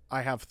of,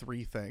 I have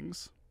 3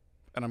 things,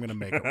 and I'm going to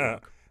make it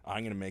work.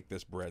 I'm gonna make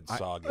this bread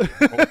soggy,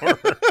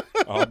 or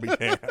I'll be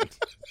damned.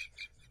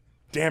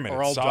 Damn it,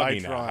 Or it's I'll die soggy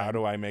now. trying. How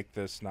do I make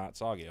this not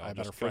soggy? I'll I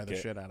better just fry cook the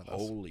it. shit out of this.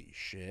 Holy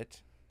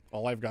shit.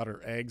 All I've got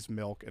are eggs,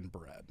 milk, and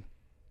bread.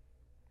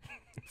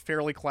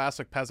 Fairly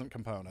classic peasant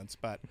components,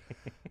 but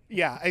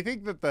yeah, I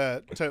think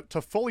that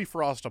to fully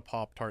frost a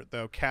Pop-Tart,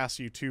 though, casts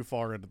you too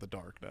far into the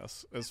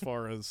darkness as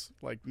far as,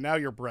 like, now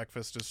your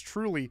breakfast is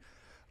truly,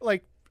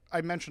 like,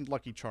 I mentioned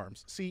Lucky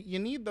Charms. See, you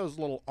need those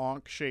little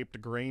ankh-shaped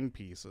grain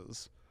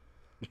pieces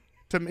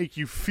to make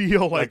you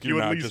feel like you're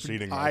you not at least, just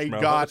eating I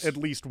got marshmallows. at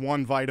least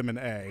one vitamin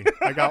A.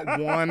 I got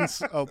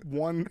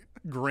one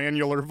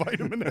granular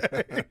vitamin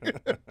A.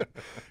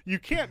 You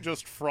can't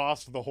just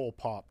frost the whole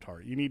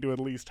Pop-Tart. You need to at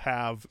least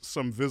have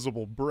some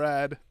visible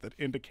bread that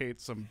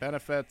indicates some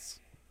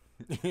benefits.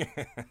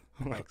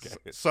 Like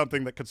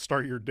something that could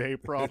start your day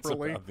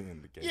properly. It's about the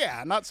indication.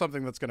 Yeah, not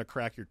something that's going to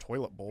crack your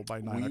toilet bowl by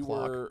 9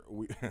 o'clock.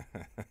 We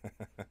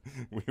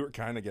were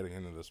kind of getting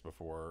into this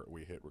before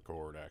we hit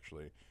record,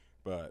 actually.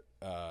 But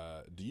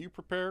do you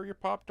prepare your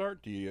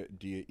Pop-Tart? Do you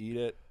eat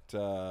it?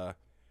 Do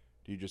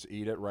you just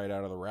eat it right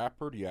out of the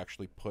wrapper? Do you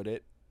actually put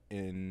it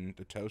in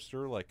the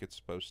toaster like it's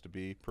supposed to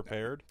be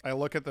prepared? I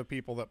look at the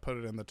people that put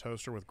it in the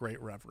toaster with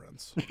great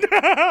reverence.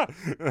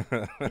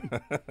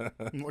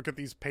 Look at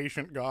these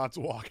patient gods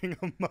walking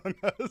among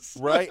us.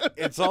 Right?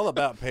 It's all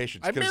about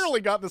patience. I 'cause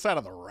barely got this out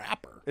of the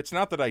wrapper. It's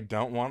not that I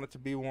don't want it to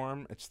be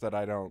warm. It's that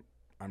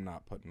I'm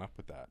not putting up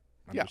with that.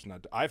 I'm Yeah. just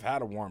not. I've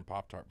had a warm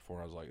Pop-Tart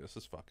before. I was like, this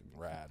is fucking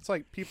rad. It's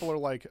like people are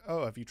like,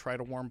 oh, have you tried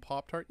a warm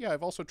Pop-Tart? Yeah,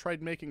 I've also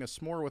tried making a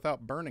s'more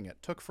without burning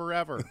it. Took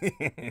forever.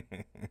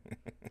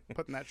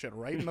 Putting that shit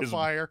right in the Just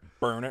fire.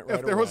 Burn it right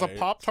If there was a away.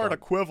 Pop-Tart Start-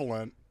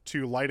 equivalent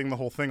to lighting the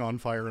whole thing on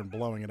fire and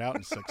blowing it out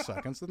in 6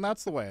 seconds, then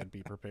that's the way I'd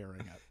be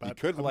preparing it. But you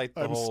could light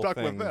the I'm whole stuck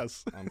thing with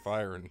this. on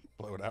fire and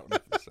blow it out in a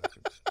few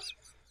seconds.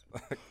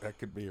 That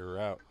could be your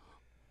route.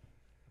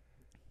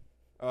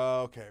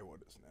 Okay,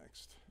 what is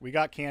next? We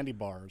got candy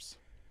bars.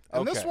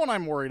 And this Okay. one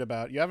I'm worried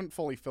about. You haven't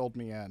fully filled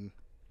me in.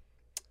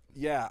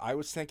 Yeah, I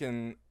was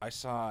thinking, I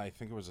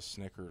think it was a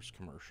Snickers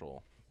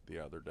commercial the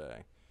other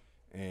day.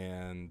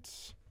 And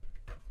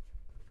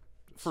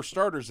for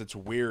starters, it's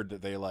weird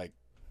that they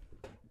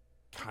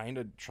kind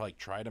of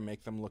try to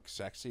make them look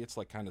sexy. It's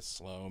like kind of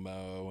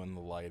slow-mo and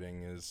the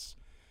lighting is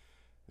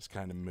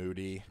kind of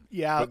moody.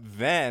 Yeah. But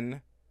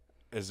then,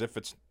 as if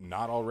it's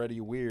not already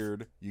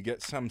weird, you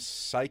get some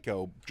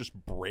psycho just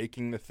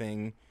breaking the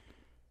thing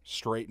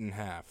straight in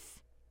half.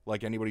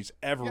 Like anybody's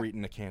ever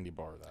eaten a candy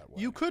bar that way.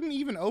 You couldn't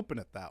even open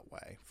it that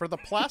way. For the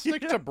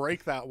plastic to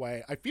break that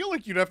way, I feel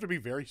like you'd have to be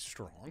very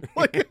strong.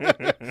 Like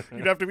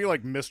you'd have to be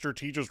like Mr.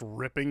 T just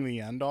ripping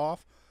the end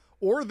off.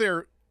 Or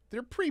they're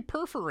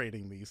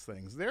pre-perforating these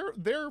things. They're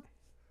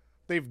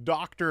they've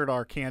doctored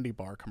our candy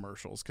bar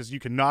commercials because you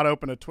cannot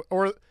open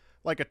or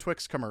like a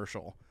Twix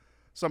commercial.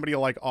 Somebody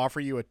will like offer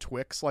you a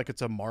Twix like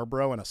it's a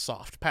Marlboro in a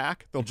soft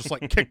pack. They'll just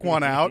like kick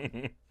one out.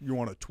 You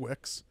want a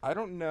Twix? I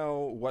don't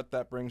know what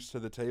that brings to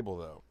the table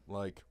though.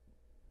 Like,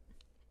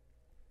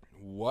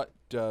 what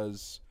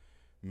does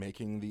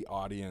making the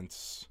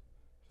audience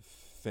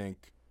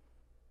think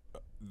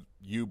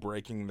you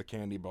breaking the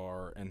candy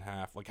bar in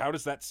half, like, how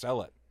does that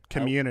sell it?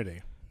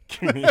 Community.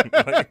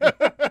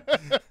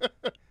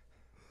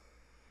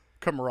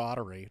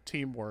 Camaraderie,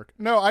 teamwork.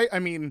 No, I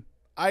mean,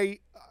 I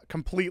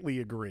completely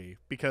agree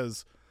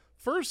because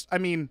first, I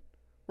mean,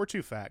 we're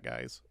two fat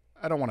guys.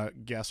 I don't want to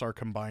guess our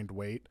combined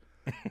weight,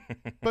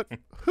 but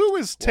who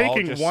is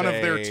taking one of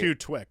their two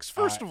Twix?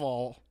 First of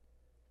all,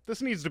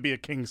 this needs to be a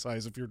king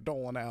size if you're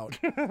doling out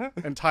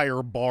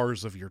entire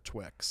bars of your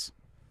Twix.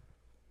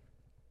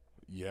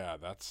 Yeah,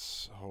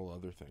 that's a whole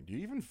other thing. Do you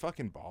even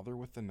fucking bother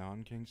with the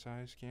non-king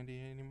size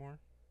candy anymore?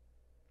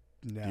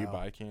 No. Do you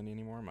buy candy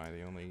anymore? Am I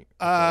the only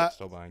adult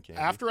still buying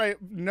candy?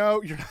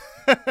 No, you're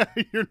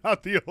you're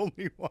not the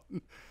only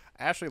one.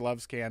 Ashley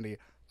loves candy.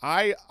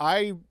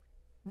 I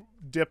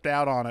dipped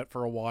out on it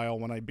for a while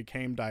when I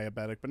became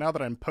diabetic, but now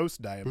that I'm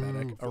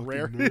post-diabetic, a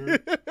rare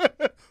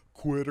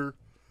quitter.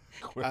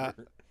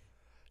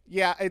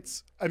 Yeah,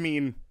 I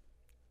mean,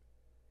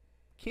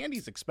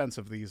 candy's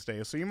expensive these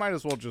days, so you might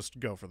as well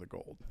just go for the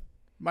gold.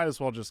 Might as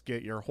well just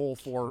get your whole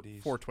four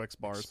Twix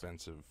bars.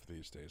 Expensive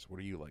these days. What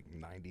are you, like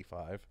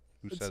 95?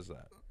 Who says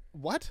that?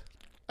 What?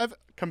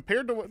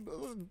 Compared to what?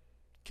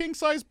 King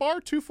size bar,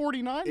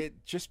 $2.49.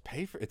 It just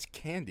pay for it's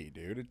candy,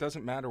 dude. It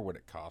doesn't matter what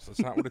it costs. That's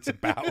not what it's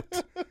about.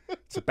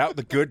 It's about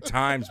the good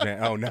times,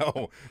 man. Oh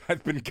no,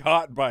 I've been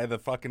caught by the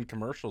fucking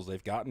commercials.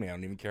 They've gotten me. I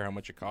don't even care how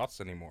much it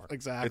costs anymore.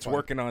 Exactly. It's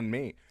working on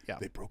me. Yeah.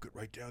 They broke it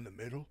right down the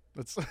middle.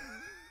 It's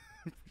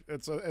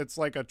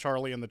like a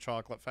Charlie and the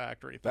Chocolate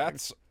Factory thing.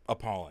 That's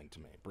appalling to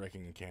me,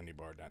 breaking a candy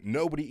bar down.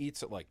 Nobody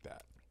eats it like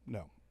that.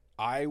 No.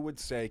 I would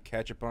say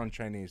ketchup on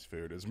Chinese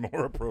food is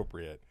more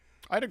appropriate.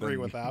 I'd agree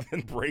with that. Than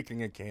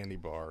breaking a candy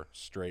bar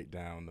straight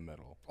down the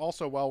middle.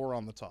 Also, while we're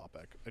on the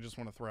topic, I just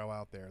want to throw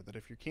out there that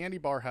if your candy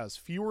bar has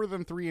fewer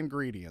than 3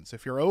 ingredients,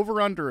 if your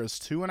over-under is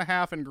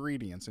 2.5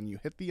 ingredients and you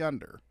hit the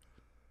under,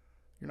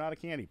 you're not a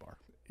candy bar.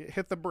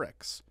 Hit the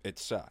bricks. It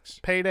sucks.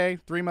 Payday,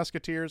 Three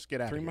Musketeers, get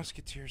out of here. Three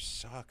Musketeers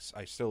sucks.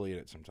 I still eat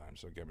it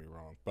sometimes, don't get me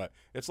wrong. But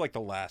it's like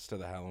the last of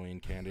the Halloween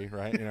candy,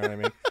 right? You know what I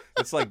mean?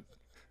 It's like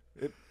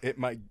it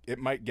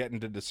might get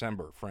into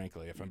December,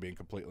 frankly, if I'm being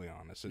completely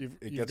honest.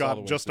 You've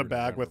got just a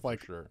bag with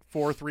like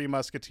 4 Three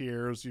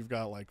Musketeers. You've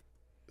got like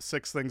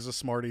 6 things of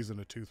Smarties and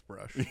a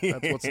toothbrush.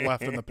 That's what's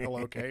left in the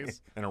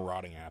pillowcase. And a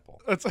rotting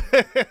apple.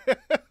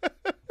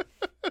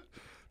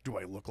 Do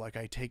I look like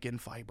I take in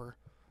fiber?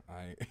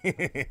 I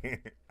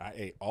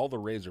ate all the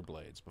razor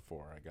blades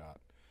before I got.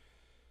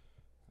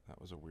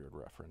 That was a weird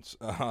reference.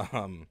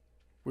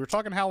 We were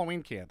talking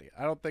Halloween candy.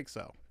 I don't think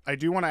so. I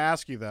do want to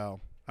ask you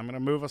though. I'm going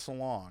to move us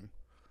along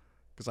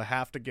because I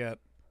have to get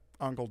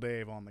Uncle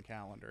Dave on the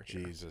calendar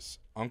here. Jesus,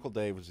 Uncle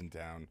Dave was in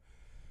town.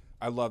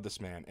 I love this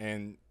man,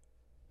 and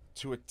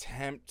to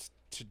attempt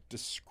to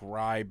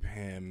describe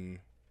him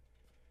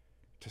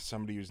to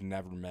somebody who's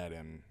never met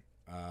him,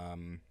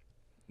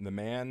 the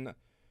man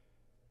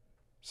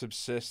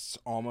subsists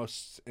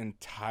almost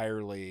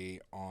entirely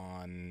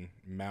on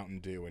Mountain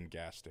Dew and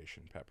gas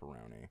station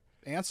pepperoni.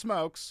 And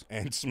smokes.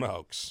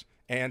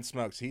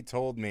 He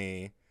told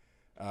me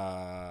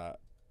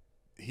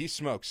he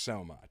smokes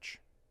so much.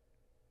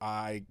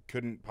 I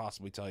couldn't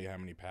possibly tell you how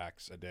many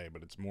packs a day,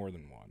 but it's more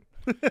than one.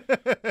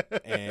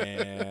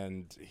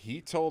 And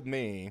he told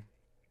me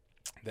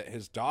that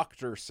his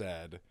doctor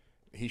said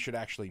he should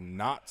actually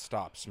not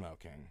stop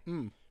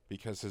smoking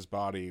because his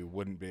body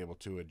wouldn't be able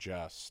to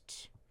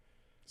adjust.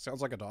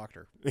 Sounds like a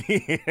doctor.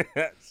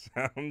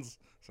 Sounds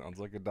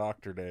like a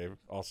doctor, Dave.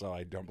 Also,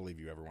 I don't believe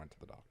you ever went to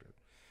the doctor.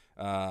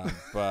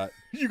 But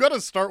you got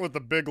to start with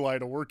the big lie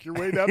to work your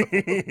way down.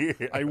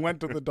 I went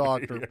to the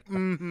doctor.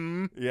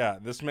 Mm-hmm. Yeah,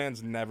 this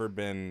man's never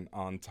been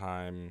on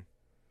time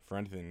for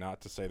anything.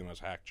 Not to say the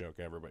most hack joke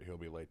ever, but he'll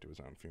be late to his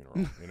own funeral.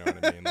 You know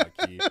what I mean? Like,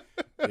 he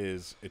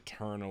is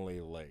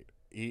eternally late.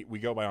 We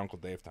go by Uncle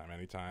Dave time.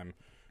 Anytime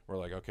we're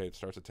like, okay, it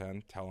starts at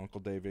 10, tell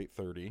Uncle Dave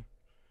 8:30.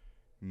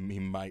 He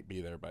might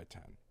be there by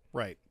 10.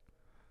 Right.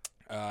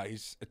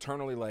 He's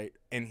eternally late,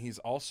 and he's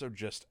also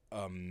just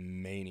a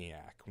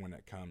maniac when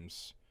it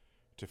comes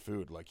to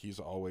food. Like, he's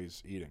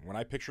always eating. When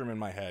I picture him in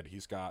my head,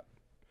 he's got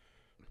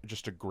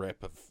just a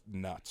grip of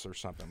nuts or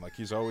something. Like,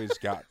 he's always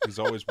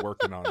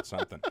working on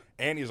something,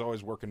 and he's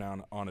always working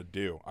on a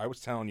Dew. I was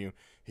telling you,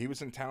 he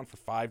was in town for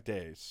 5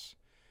 days,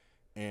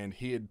 and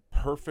he had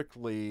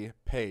perfectly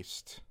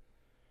paced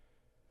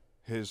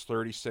his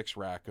 36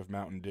 rack of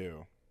Mountain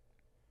Dew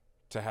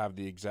to have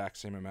the exact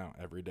same amount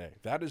every day.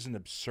 That is an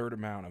absurd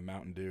amount of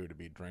Mountain Dew to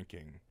be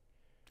drinking.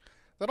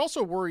 That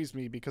also worries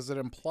me because it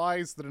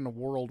implies that in a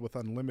world with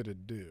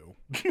unlimited dew,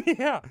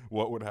 yeah,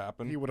 what would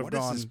happen? He would have what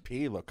gone does his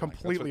pee look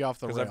completely like? off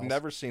the rails. Because I've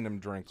never seen him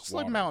drink just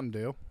water. like Mountain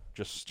Dew.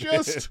 Just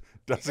Just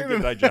doesn't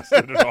get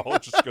digested at all.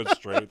 It just goes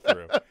straight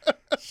through.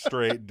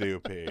 Straight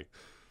doopy.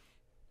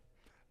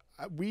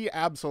 We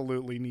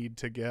absolutely need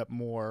to get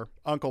more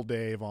Uncle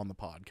Dave on the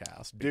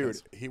podcast. Dude,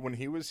 when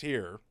he was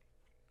here,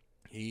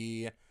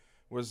 he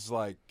was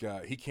like,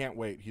 he can't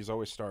wait. He's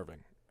always starving.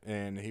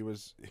 And he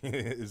was,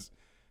 his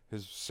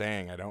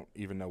saying, I don't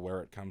even know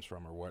where it comes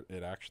from or what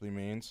it actually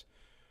means.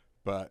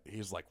 But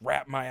he's like,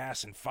 wrap my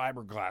ass in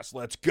fiberglass.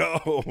 Let's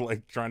go.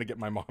 Like, trying to get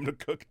my mom to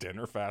cook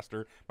dinner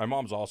faster. My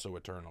mom's also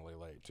eternally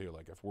late, too.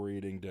 Like, if we're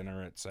eating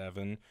dinner at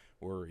 7,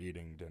 we're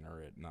eating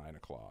dinner at 9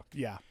 o'clock.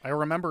 Yeah. I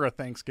remember a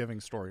Thanksgiving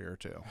story or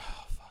two.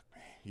 Oh, fuck me.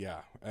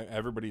 Yeah.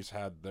 Everybody's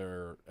had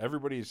their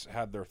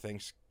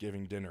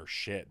Thanksgiving dinner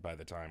shit by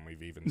the time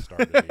we've even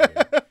started eating.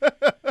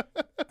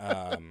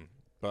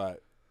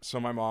 But, so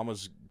my mom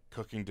was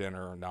cooking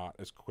dinner not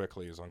as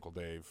quickly as Uncle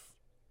Dave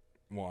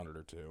wanted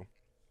her to.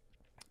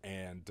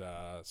 And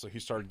so he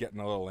started getting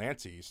a little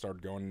antsy. He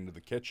started going into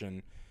the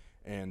kitchen,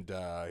 and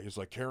he was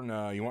like, Karen,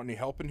 you want any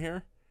help in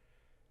here?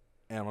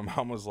 And my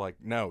mom was like,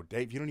 no,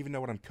 Dave, you don't even know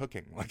what I'm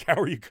cooking. Like, how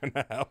are you going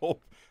to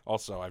help?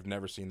 Also, I've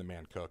never seen the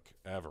man cook,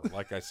 ever.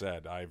 Like I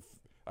said,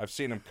 I've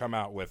seen him come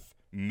out with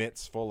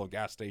mitts full of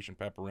gas station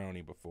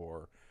pepperoni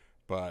before,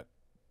 but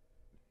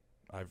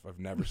I've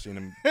never seen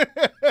him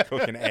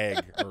cook an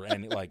egg or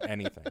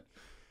anything.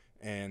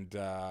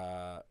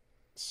 And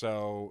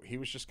so he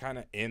was just kind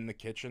of in the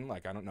kitchen.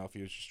 Like, I don't know if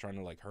he was just trying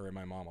to like hurry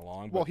my mom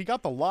along. Well, he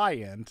got the lie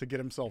in to get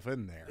himself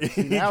in there.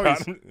 See, now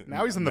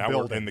he's in the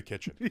building. We're in the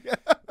kitchen.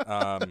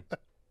 Yeah.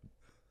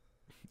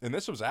 And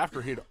this was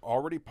after he'd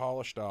already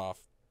polished off.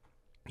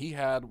 He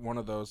had one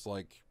of those,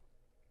 like,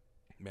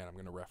 man, I'm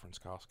going to reference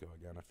Costco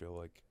again. I feel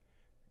like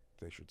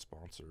they should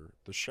sponsor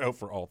the show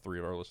for all three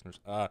of our listeners.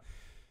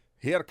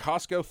 He had a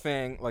Costco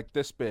thing like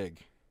this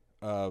big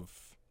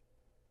of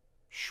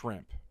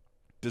shrimp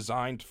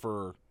designed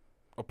for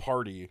a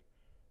party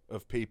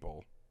of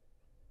people,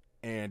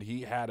 and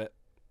he had it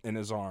in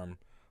his arm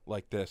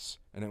like this,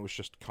 and it was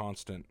just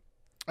constant.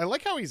 I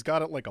like how he's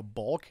got it like a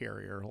ball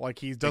carrier, like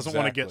he doesn't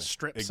want to get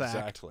strip sacked.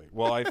 Exactly.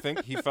 Well, I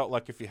think he felt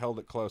like if he held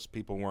it close,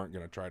 people weren't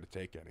going to try to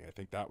take any. I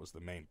think that was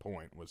the main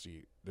point.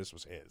 This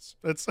was his.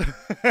 It's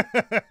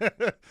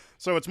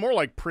so it's more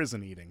like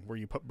prison eating, where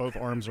you put both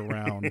arms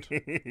around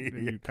and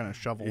you kind of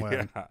shovel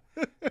in.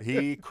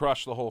 He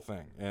crushed the whole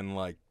thing in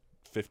like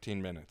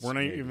 15 minutes. We're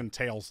not even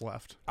tails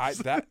left.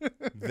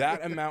 That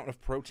amount of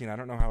protein, I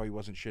don't know how he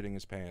wasn't shitting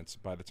his pants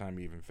by the time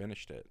he even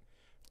finished it.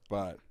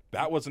 But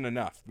that wasn't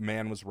enough. The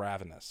man was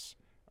ravenous,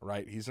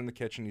 right? He's in the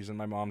kitchen. He's in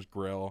my mom's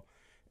grill.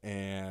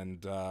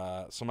 And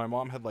so my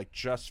mom had like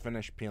just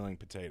finished peeling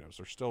potatoes.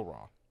 They're still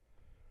raw.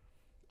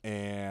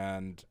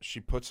 And she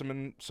puts them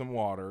in some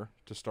water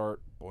to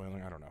start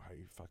boiling. I don't know how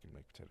you fucking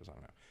make potatoes. I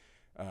don't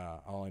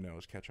know. All I know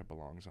is ketchup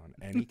belongs on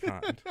any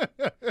kind.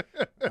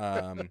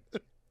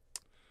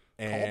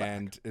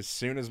 And as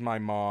soon as my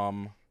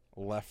mom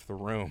left the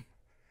room,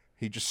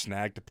 he just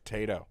snagged a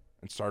potato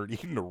and started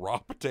eating a raw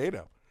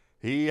potato.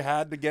 He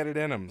had to get it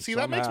in him. See,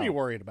 somehow. That makes me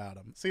worried about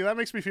him. See, that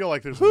makes me feel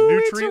like there's Who a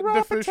eats nutrient a raw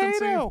deficiency.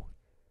 Potato?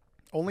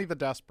 Only the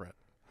desperate.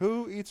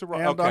 Who eats a raw?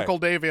 And okay. Uncle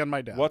Dave and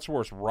my dad. What's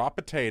worse, raw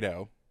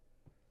potato,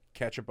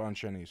 ketchup on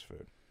Chinese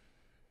food?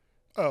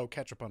 Oh,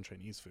 ketchup on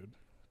Chinese food.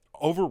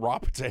 Over raw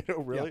potato,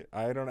 really? Yeah.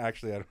 I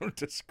don't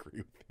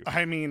disagree with you.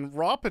 I mean,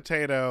 raw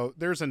potato,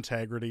 there's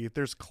integrity,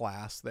 there's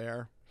class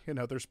there. You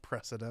know, there's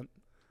precedent.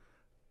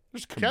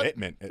 There's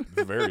commitment at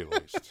the very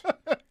least.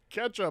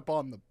 Ketchup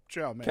on the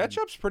chow mein.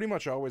 Ketchup's pretty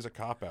much always a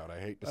cop-out,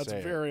 I hate to say That's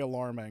it. very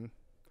alarming.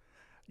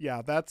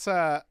 Yeah,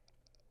 that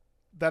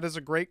is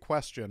a great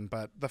question,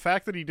 but the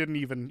fact that he didn't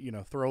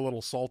even, throw a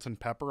little salt and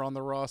pepper on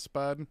the raw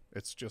spud,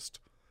 it's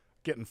just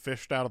getting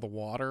fished out of the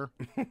water.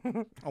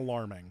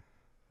 Alarming.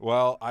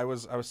 Well, I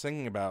was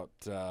thinking about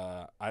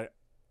I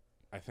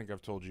think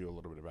I've told you a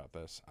little bit about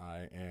this.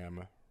 I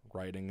am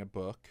writing a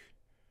book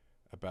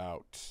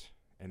about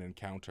an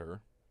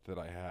encounter that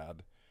I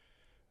had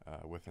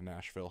with a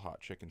Nashville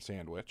hot chicken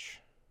sandwich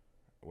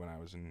when I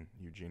was in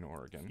Eugene,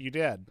 Oregon. You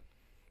did.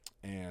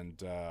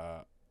 And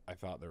I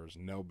thought there was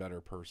no better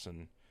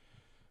person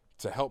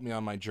to help me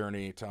on my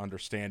journey to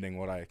understanding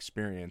what I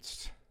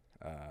experienced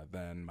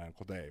than my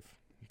Uncle Dave.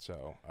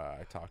 So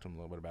I talked to him a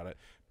little bit about it.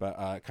 But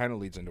it kind of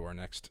leads into our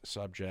next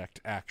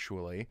subject,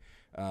 actually.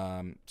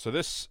 So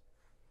this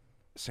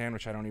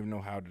sandwich, I don't even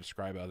know how to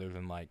describe it other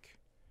than like,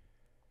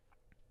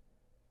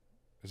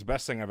 it's the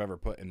best thing I've ever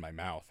put in my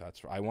mouth.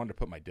 I wanted to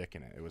put my dick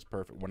in it. It was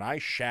perfect. When I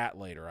shat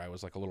later, I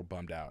was like a little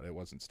bummed out. It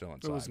wasn't still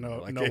inside. It was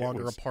no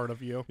longer a part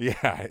of you.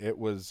 Yeah, it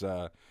was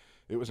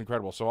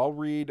incredible. So I'll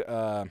read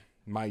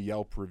my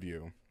Yelp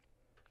review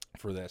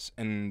for this.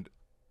 And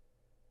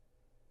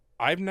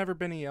I've never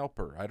been a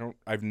Yelper.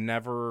 I've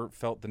never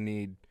felt the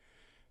need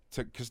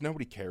to, because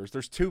nobody cares.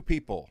 There's two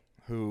people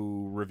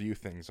who review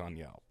things on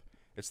Yelp.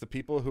 It's the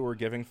people who are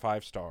giving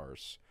 5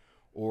 stars,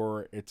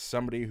 or it's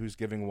somebody who's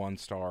giving 1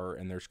 star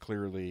and there's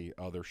clearly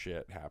other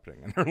shit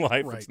happening in their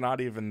life. Right. It's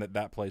not even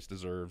that place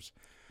deserves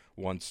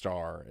 1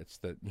 star. It's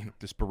that,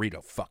 this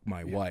burrito fucked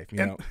my wife,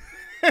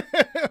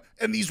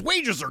 And these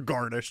wages are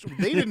garnished.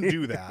 They didn't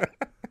do that.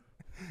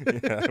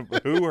 Yeah,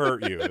 but who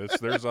hurt you?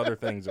 There's other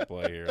things at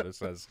play here. This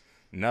has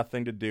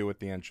nothing to do with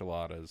the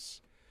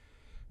enchiladas.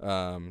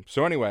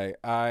 So anyway,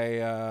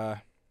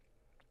 I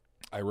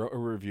wrote a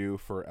review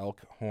for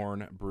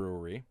Elkhorn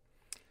Brewery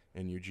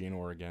in Eugene,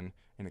 Oregon,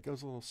 and it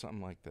goes a little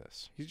something like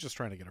this. He's just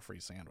trying to get a free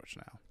sandwich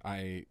now.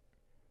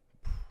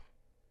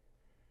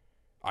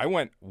 I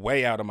went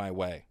way out of my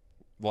way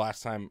the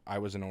last time I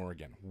was in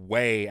Oregon.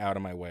 Way out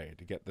of my way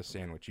to get this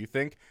sandwich. You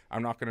think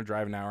I'm not going to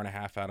drive an hour and a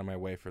half out of my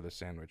way for this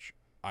sandwich?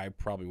 I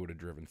probably would have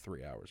driven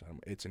 3 hours.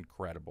 It's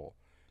incredible.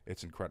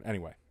 It's incredible.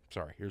 Anyway,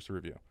 sorry. Here's the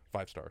review.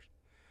 5 stars.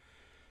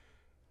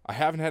 I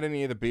haven't had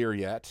any of the beer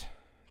yet.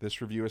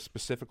 This review is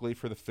specifically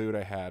for the food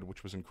I had,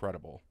 which was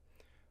incredible.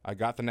 I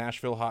got the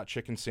Nashville hot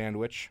chicken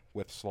sandwich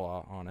with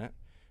slaw on it.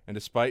 And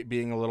despite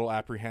being a little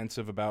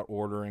apprehensive about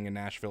ordering a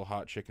Nashville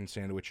hot chicken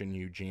sandwich in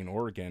Eugene,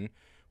 Oregon,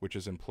 which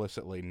is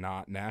implicitly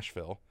not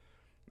Nashville,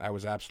 I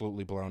was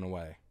absolutely blown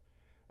away.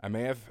 I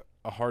may have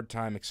a hard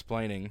time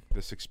explaining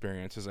this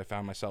experience as I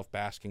found myself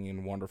basking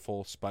in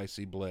wonderful,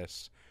 spicy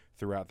bliss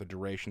throughout the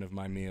duration of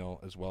my meal,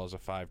 as well as a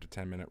 5 to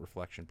 10 minute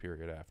reflection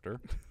period after.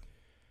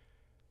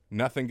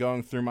 Nothing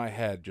going through my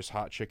head, just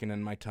hot chicken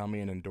in my tummy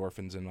and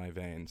endorphins in my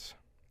veins.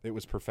 It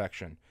was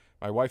perfection.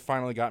 My wife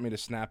finally got me to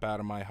snap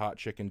out of my hot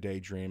chicken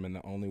daydream, and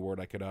the only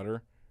word I could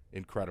utter,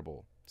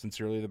 incredible.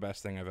 Sincerely the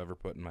best thing I've ever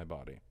put in my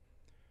body.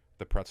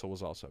 The pretzel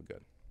was also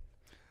good.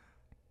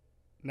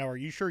 Now, are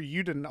you sure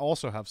you didn't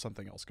also have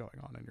something else going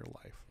on in your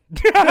life?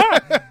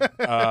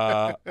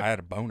 I had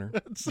a boner.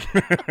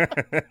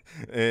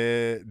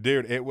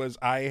 Dude,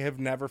 I have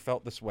never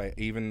felt this way,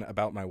 even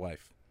about my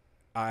wife.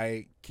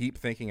 I keep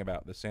thinking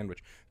about this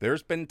sandwich.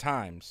 There's been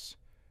times,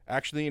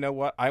 actually, you know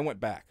what? I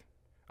went back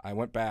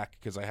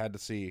because I had to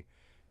see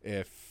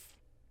if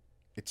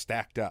it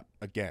stacked up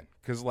again.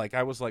 Because,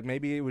 I was like,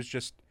 maybe it was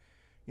just,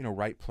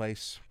 right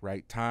place,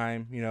 right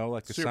time,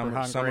 like a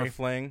summer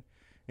fling.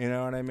 You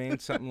know what I mean?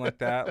 Something like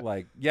that.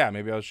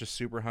 Maybe I was just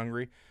super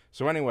hungry.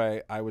 So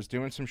anyway, I was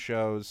doing some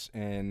shows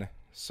in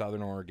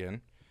Southern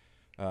Oregon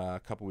a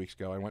couple weeks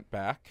ago. I went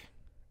back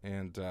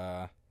and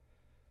I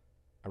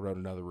wrote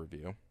another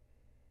review.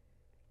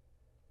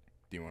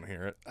 Do you want to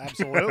hear it?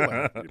 Absolutely.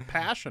 You're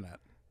passionate.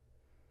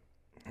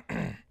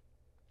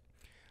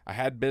 I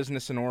had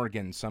business in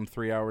Oregon some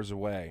 3 hours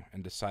away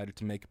and decided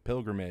to make a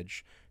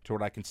pilgrimage to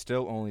what I can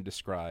still only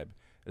describe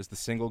as the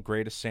single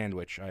greatest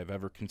sandwich I have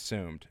ever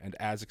consumed, and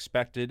as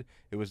expected,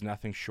 it was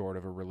nothing short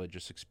of a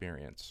religious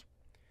experience.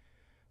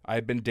 I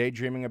had been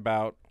daydreaming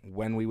about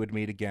when we would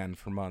meet again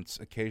for months,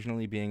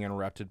 occasionally being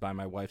interrupted by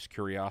my wife's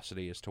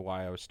curiosity as to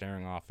why I was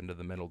staring off into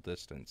the middle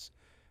distance.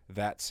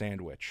 That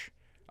sandwich,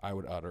 I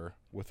would utter,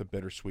 with a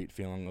bittersweet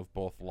feeling of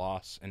both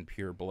loss and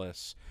pure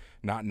bliss,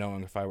 not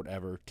knowing if I would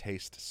ever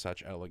taste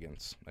such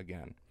elegance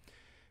again.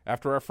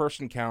 After our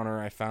first encounter,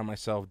 I found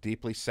myself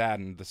deeply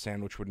saddened the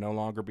sandwich would no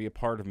longer be a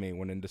part of me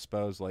when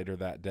indisposed later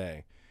that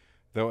day.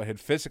 Though it had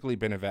physically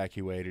been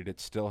evacuated,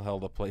 it still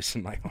held a place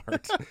in my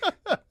heart.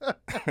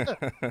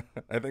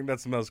 I think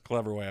that's the most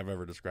clever way I've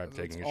ever described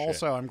taking a shit.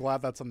 Also, I'm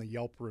glad that's on the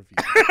Yelp review.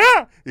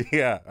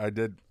 Yeah, I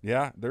did.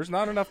 Yeah, there's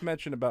not enough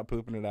mention about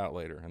pooping it out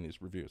later in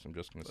these reviews, I'm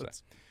just going to say.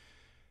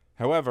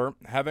 However,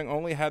 having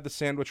only had the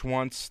sandwich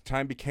once,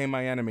 time became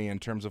my enemy in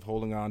terms of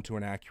holding on to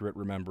an accurate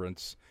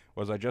remembrance.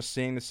 Was I just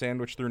seeing the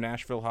sandwich through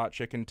Nashville hot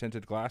chicken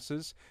tinted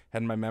glasses?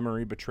 Had my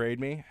memory betrayed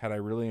me? Had I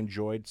really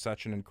enjoyed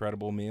such an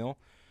incredible meal?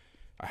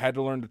 I had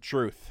to learn the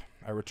truth.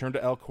 I returned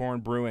to Elkhorn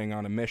Brewing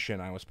on a mission.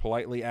 I was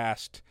politely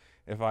asked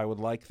if I would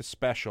like the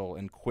special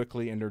and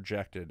quickly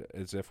interjected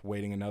as if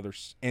waiting another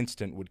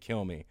instant would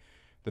kill me.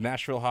 The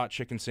Nashville hot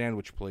chicken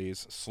sandwich,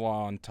 please.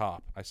 Slaw on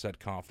top, I said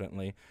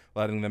confidently,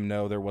 letting them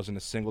know there wasn't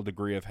a single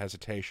degree of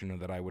hesitation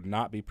and that I would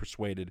not be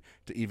persuaded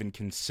to even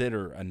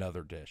consider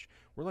another dish.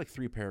 We're like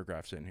 3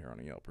 paragraphs in here on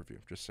a Yelp review,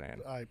 just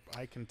saying.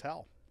 I can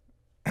tell.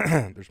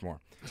 There's more.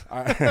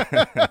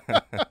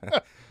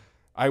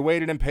 I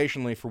waited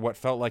impatiently for what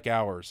felt like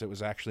hours. It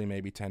was actually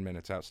maybe 10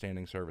 minutes.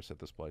 Outstanding service at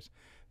this place.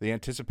 The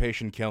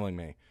anticipation killing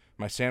me.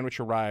 My sandwich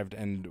arrived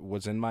and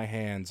was in my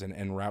hands and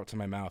en route to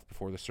my mouth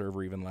before the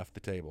server even left the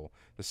table.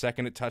 The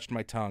second it touched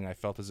my tongue, I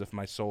felt as if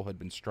my soul had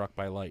been struck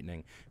by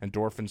lightning,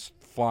 endorphins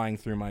flying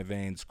through my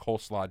veins,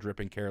 coleslaw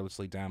dripping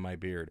carelessly down my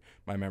beard.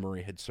 My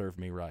memory had served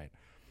me right.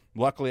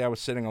 Luckily, I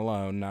was sitting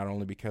alone, not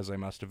only because I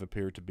must have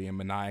appeared to be a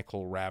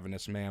maniacal,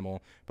 ravenous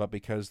mammal, but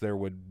because there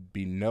would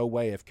be no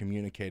way of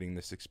communicating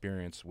this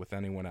experience with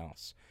anyone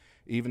else.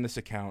 Even this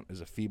account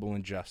is a feeble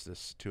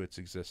injustice to its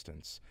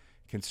existence.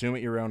 Consume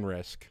at your own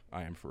risk.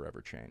 I am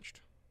forever changed.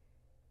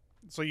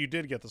 So you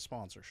did get the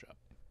sponsorship.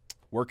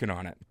 Working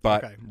on it,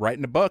 but Okay.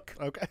 writing a book.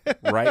 Okay.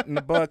 Writing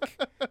a book.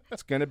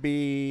 It's going to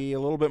be a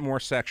little bit more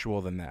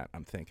sexual than that,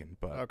 I'm thinking.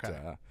 But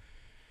Okay.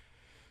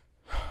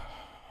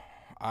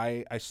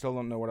 I still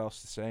don't know what else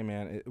to say,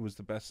 man. It was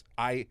the best.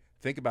 I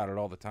think about it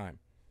all the time.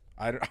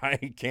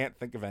 I can't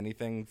think of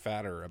anything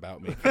fatter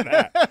about me than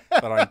that.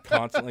 But I'm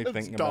constantly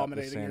thinking about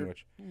the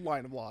sandwich. Your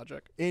line of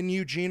logic. In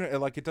Eugene,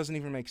 it doesn't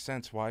even make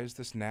sense. Why is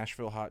this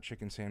Nashville hot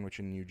chicken sandwich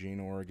in Eugene,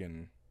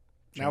 Oregon?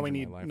 Now we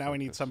changing my life need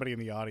like this? somebody in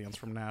the audience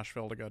from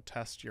Nashville to go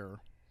test your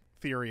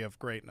theory of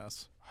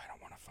greatness? I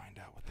don't want to find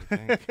out what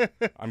they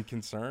think. I'm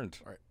concerned.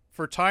 All right.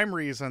 For time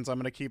reasons, I'm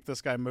going to keep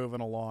this guy moving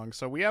along.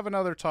 So we have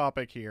another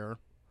topic here,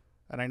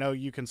 and I know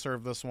you can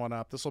serve this one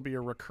up. This will be a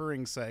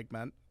recurring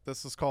segment.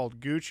 This is called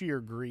Gucci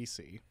or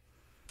Greasy.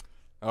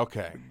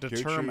 Okay.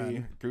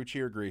 Determine. Gucci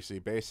or Greasy.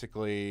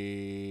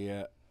 Basically,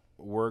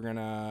 we're going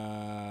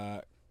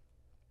to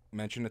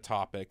mention a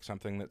topic,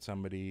 something that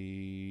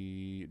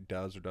somebody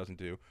does or doesn't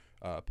do.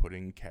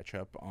 Putting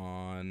ketchup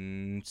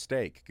on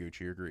steak.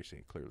 Gucci or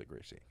Greasy. Clearly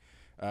Greasy.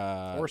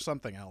 Or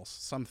something else.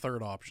 Some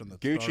third option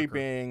that's Gucci darker.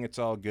 being it's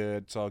all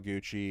good, it's all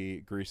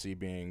Gucci. Greasy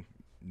being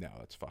no,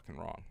 that's fucking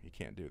wrong. You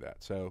can't do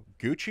that. So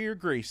Gucci or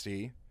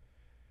Greasy,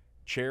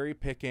 cherry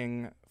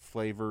picking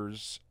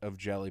flavors of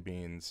jelly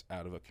beans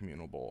out of a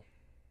communal bowl.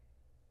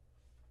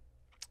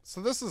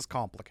 So this is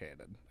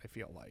complicated, I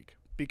feel like,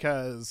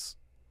 because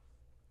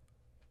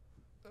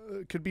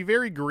it could be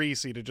very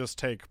greasy to just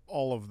take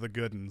all of the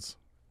good uns,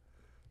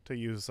 to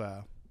use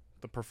the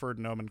preferred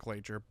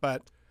nomenclature,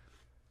 but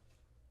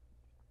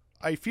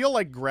I feel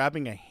like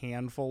grabbing a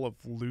handful of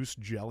loose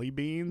jelly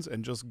beans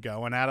and just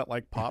going at it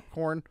like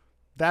popcorn,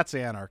 that's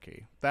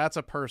anarchy. That's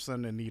a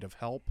person in need of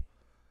help.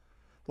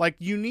 Like,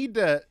 you need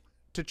to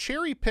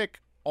cherry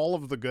pick all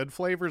of the good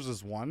flavors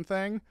is one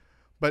thing,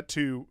 but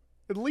to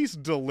at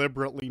least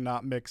deliberately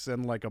not mix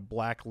in like a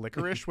black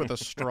licorice with a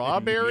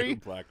strawberry,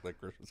 Black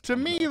licorice is to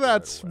coming me, up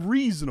that's right away.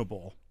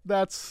 reasonable.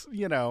 That's,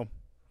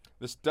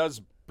 This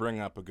does bring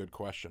up a good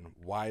question.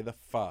 Why the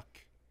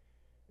fuck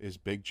is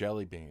Big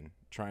Jelly Bean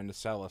trying to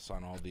sell us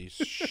on all these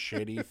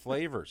shitty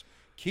flavors?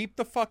 Keep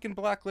the fucking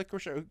black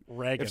licorice.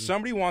 Reagan. If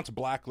somebody wants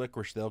black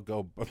licorice, they'll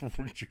go.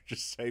 Would you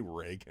just say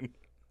Reagan?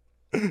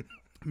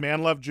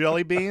 Man love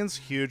jelly beans,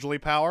 hugely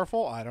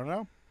powerful. I don't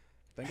know.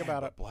 Think Man,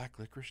 about but it. Black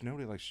licorice.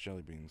 Nobody likes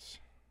jelly beans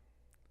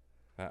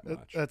that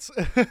much. That's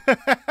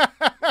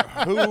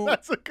Who?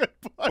 That's a good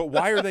point. But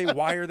why are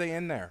they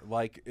in there?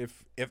 Like,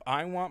 if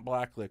I want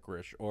black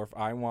licorice or if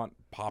I want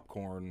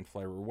popcorn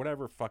flavor or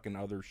whatever fucking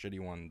other shitty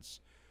ones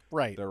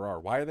Right. there are,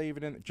 why are they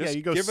even in there? Just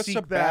you go give us seek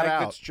a that bag out.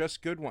 that's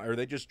just good one. Are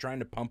they just trying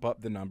to pump up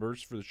the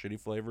numbers for the shitty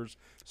flavors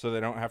so they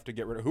don't have to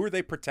get rid of? Who are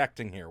they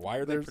protecting here? Why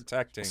are they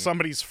protecting?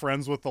 Somebody's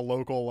friends with the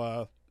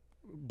local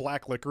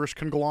black licorice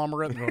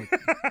conglomerate. And they're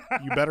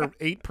like, you better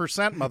 8%,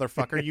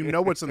 motherfucker. You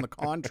know what's in the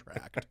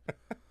contract.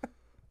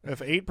 If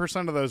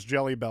 8% of those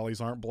jelly bellies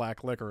aren't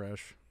black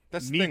licorice,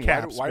 That's the thing.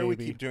 kneecaps, Why do we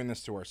baby. keep doing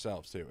this to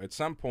ourselves too? At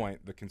some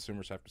point, the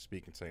consumers have to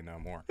speak and say no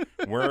more.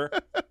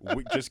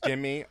 Just give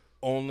me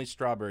only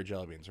strawberry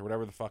jelly beans or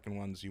whatever the fucking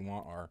ones you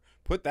want are.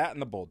 Put that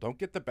in the bowl. Don't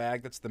get the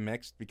bag that's the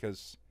mixed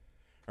because,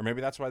 or maybe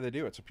that's why they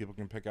do it so people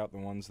can pick out the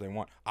ones they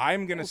want.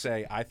 I'm gonna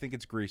say I think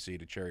it's greasy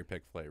to cherry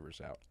pick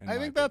flavors out. I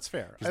think that's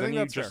fair. Because then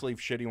you just leave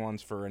shitty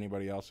ones for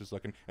anybody else who's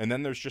looking, and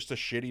then there's just a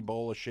shitty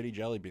bowl of shitty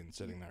jelly beans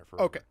sitting there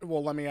forever. Okay,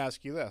 well, let me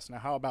ask you this. Now,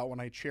 how about when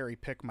I cherry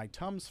pick my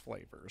Tums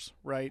flavors,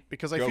 right?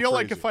 Because I Go feel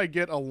like crazy. if I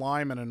get a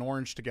lime and an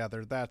orange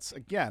together, that's,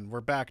 again,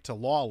 we're back to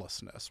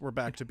lawlessness. We're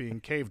back to being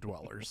cave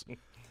dwellers.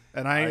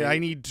 And I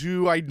need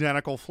two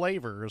identical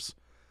flavors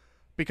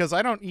because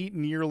I don't eat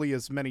nearly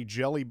as many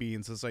jelly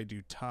beans as I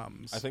do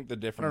Tums. I think the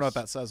difference I don't know what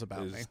that says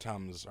about is me.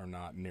 Tums are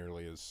not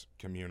nearly as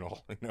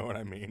communal. You know what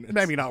I mean?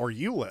 Maybe not where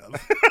you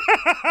live.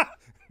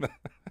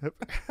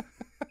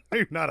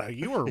 Maybe not how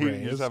you were You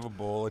raised. just have a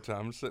bowl of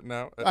Tums sitting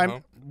out at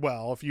home.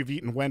 Well, if you've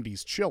eaten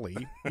Wendy's chili,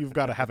 you've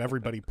got to have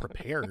everybody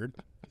prepared.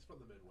 He's from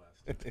the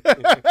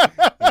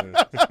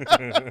Midwest.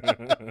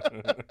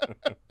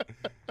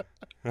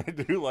 I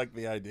do like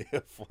the idea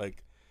of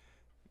like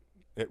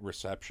at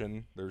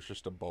reception, there's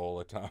just a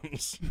bowl of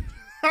Tums.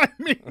 I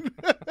mean,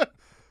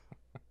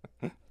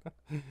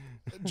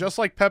 just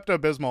like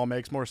Pepto-Bismol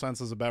makes more sense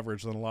as a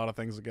beverage than a lot of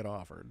things that get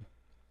offered.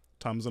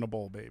 Tums in a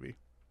bowl, baby.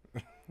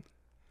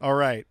 All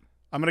right.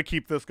 I'm going to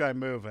keep this guy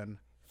moving.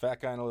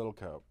 Fat guy in a little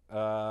coat.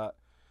 I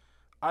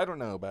don't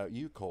know about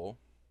you, Cole.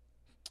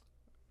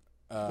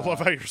 I love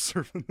how you're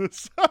serving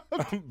this up.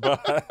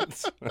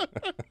 But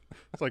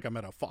It's like I'm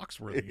at a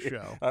Foxworthy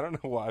show. I don't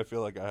know why I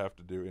feel like I have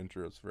to do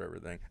intros for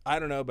everything. I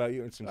don't know about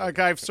you. It seems Like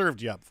I've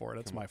served you up for it.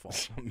 It's my fault.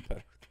 something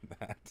better than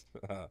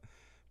that.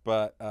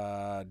 But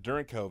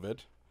during COVID,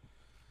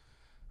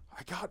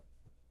 I got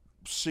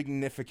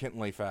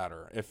significantly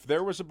fatter. If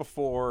there was a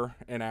before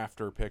and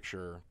after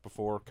picture,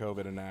 before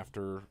COVID and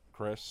after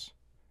Chris,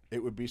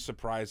 it would be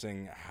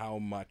surprising how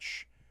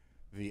much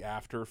the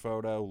after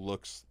photo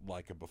looks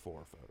like a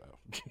before photo.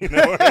 You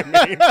know what I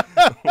mean?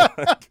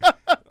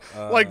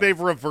 Like they've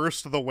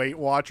reversed the Weight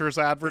Watchers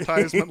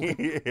advertisement.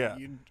 Yeah.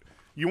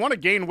 You want to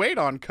gain weight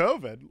on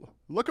COVID?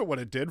 Look at what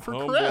it did for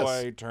Chris.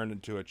 Homeboy turned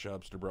into a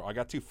chubster, bro. I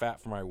got too fat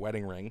for my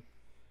wedding ring.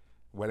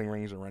 Wedding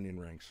rings are onion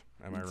rings.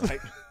 Am I right?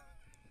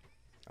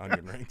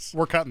 Onion rings.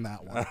 We're cutting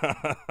that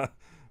one.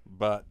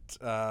 But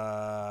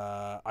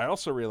I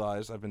also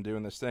realized I've been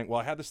doing this thing. Well,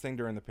 I had this thing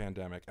during the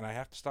pandemic, and I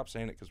have to stop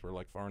saying it because we're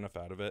like far enough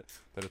out of it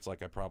that it's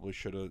like I probably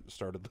should have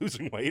started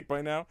losing weight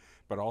by now.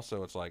 But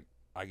also, it's like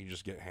I can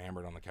just get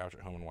hammered on the couch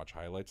at home and watch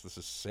highlights. This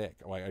is sick.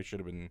 Like I should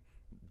have been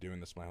doing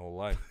this my whole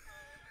life.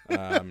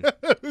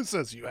 Who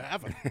says you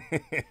haven't?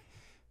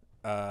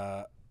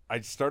 I I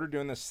started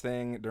doing this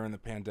thing during the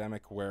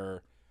pandemic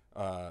where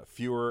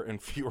fewer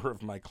and fewer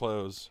of my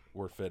clothes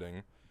were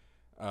fitting.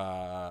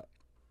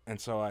 And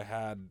so I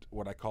had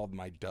what I called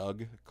my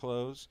Doug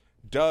clothes.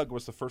 Doug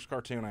was the first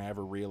cartoon I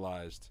ever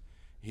realized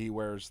he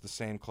wears the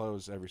same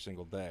clothes every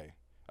single day.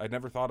 I'd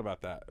never thought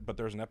about that, but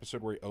there's an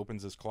episode where he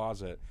opens his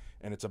closet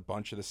and it's a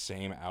bunch of the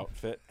same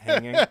outfit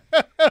hanging,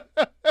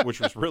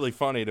 which was really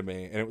funny to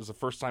me. And it was the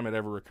first time it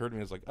ever occurred to me.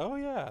 I was like, oh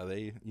yeah,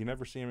 you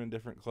never see him in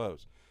different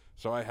clothes.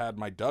 So I had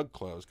my Doug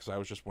clothes because I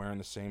was just wearing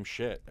the same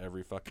shit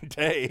every fucking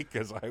day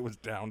because I was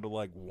down to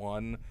like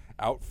one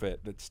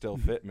outfit that still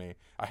fit me.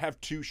 I have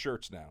 2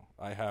 shirts now.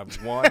 I have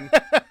one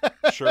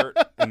shirt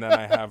and then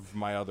I have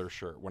my other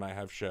shirt when I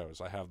have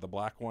shows. I have the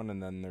black one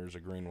and then there's a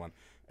green one.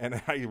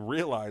 And I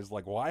realized,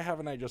 like, why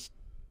haven't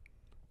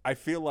I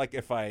feel like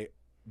if I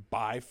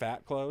buy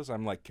fat clothes,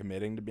 I'm like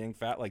committing to being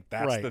fat. Like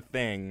that's Right. the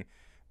thing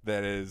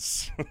that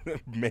is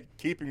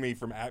keeping me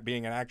from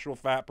being an actual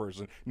fat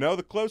person. No,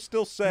 the clothes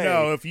still say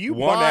No, if you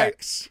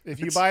 1X.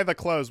 if you buy the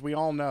clothes, we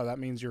all know that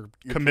means you're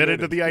committed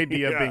to the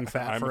idea of Yeah, being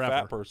fat I'm forever. a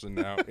fat person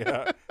now.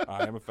 Yeah,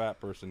 I am a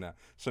fat person now.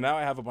 So now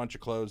I have a bunch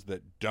of clothes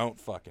that don't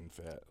fucking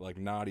fit, like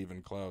not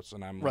even close,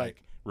 and I'm Right.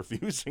 like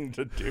refusing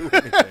to do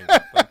anything with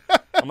them.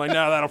 I'm like,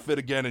 no, that'll fit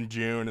again in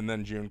June, and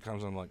then June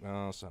comes, and I'm like,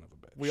 oh, son of a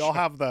bitch. We all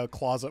have the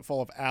closet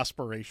full of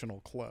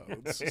aspirational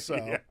clothes.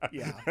 So,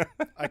 yeah,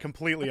 I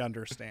completely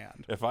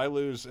understand. If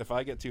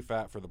I get too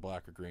fat for the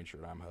black or green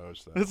shirt, I'm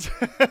hosed. Though.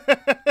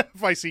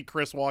 If I see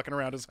Chris walking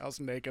around his house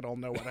naked, I'll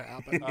know what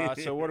happened.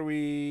 So what do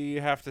we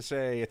have to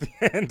say at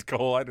the end,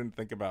 Cole? I didn't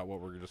think about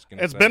what we're just going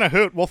to say. It's been a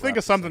hoot. We'll think Wrap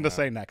of something to this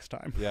thing say next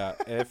time. Yeah,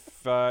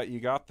 if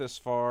you got this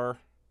far,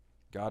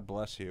 God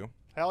bless you.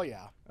 Hell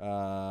yeah.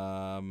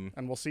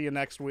 And we'll see you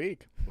next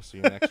week. We'll see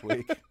you next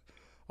week.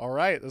 All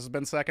right. This has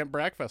been Second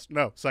Breakfast.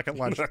 No, Second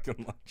Lunch. Second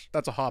lunch.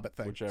 That's a Hobbit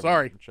thing. Whichever,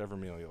 Sorry. Whichever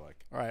meal you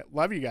like. All right.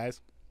 Love you guys.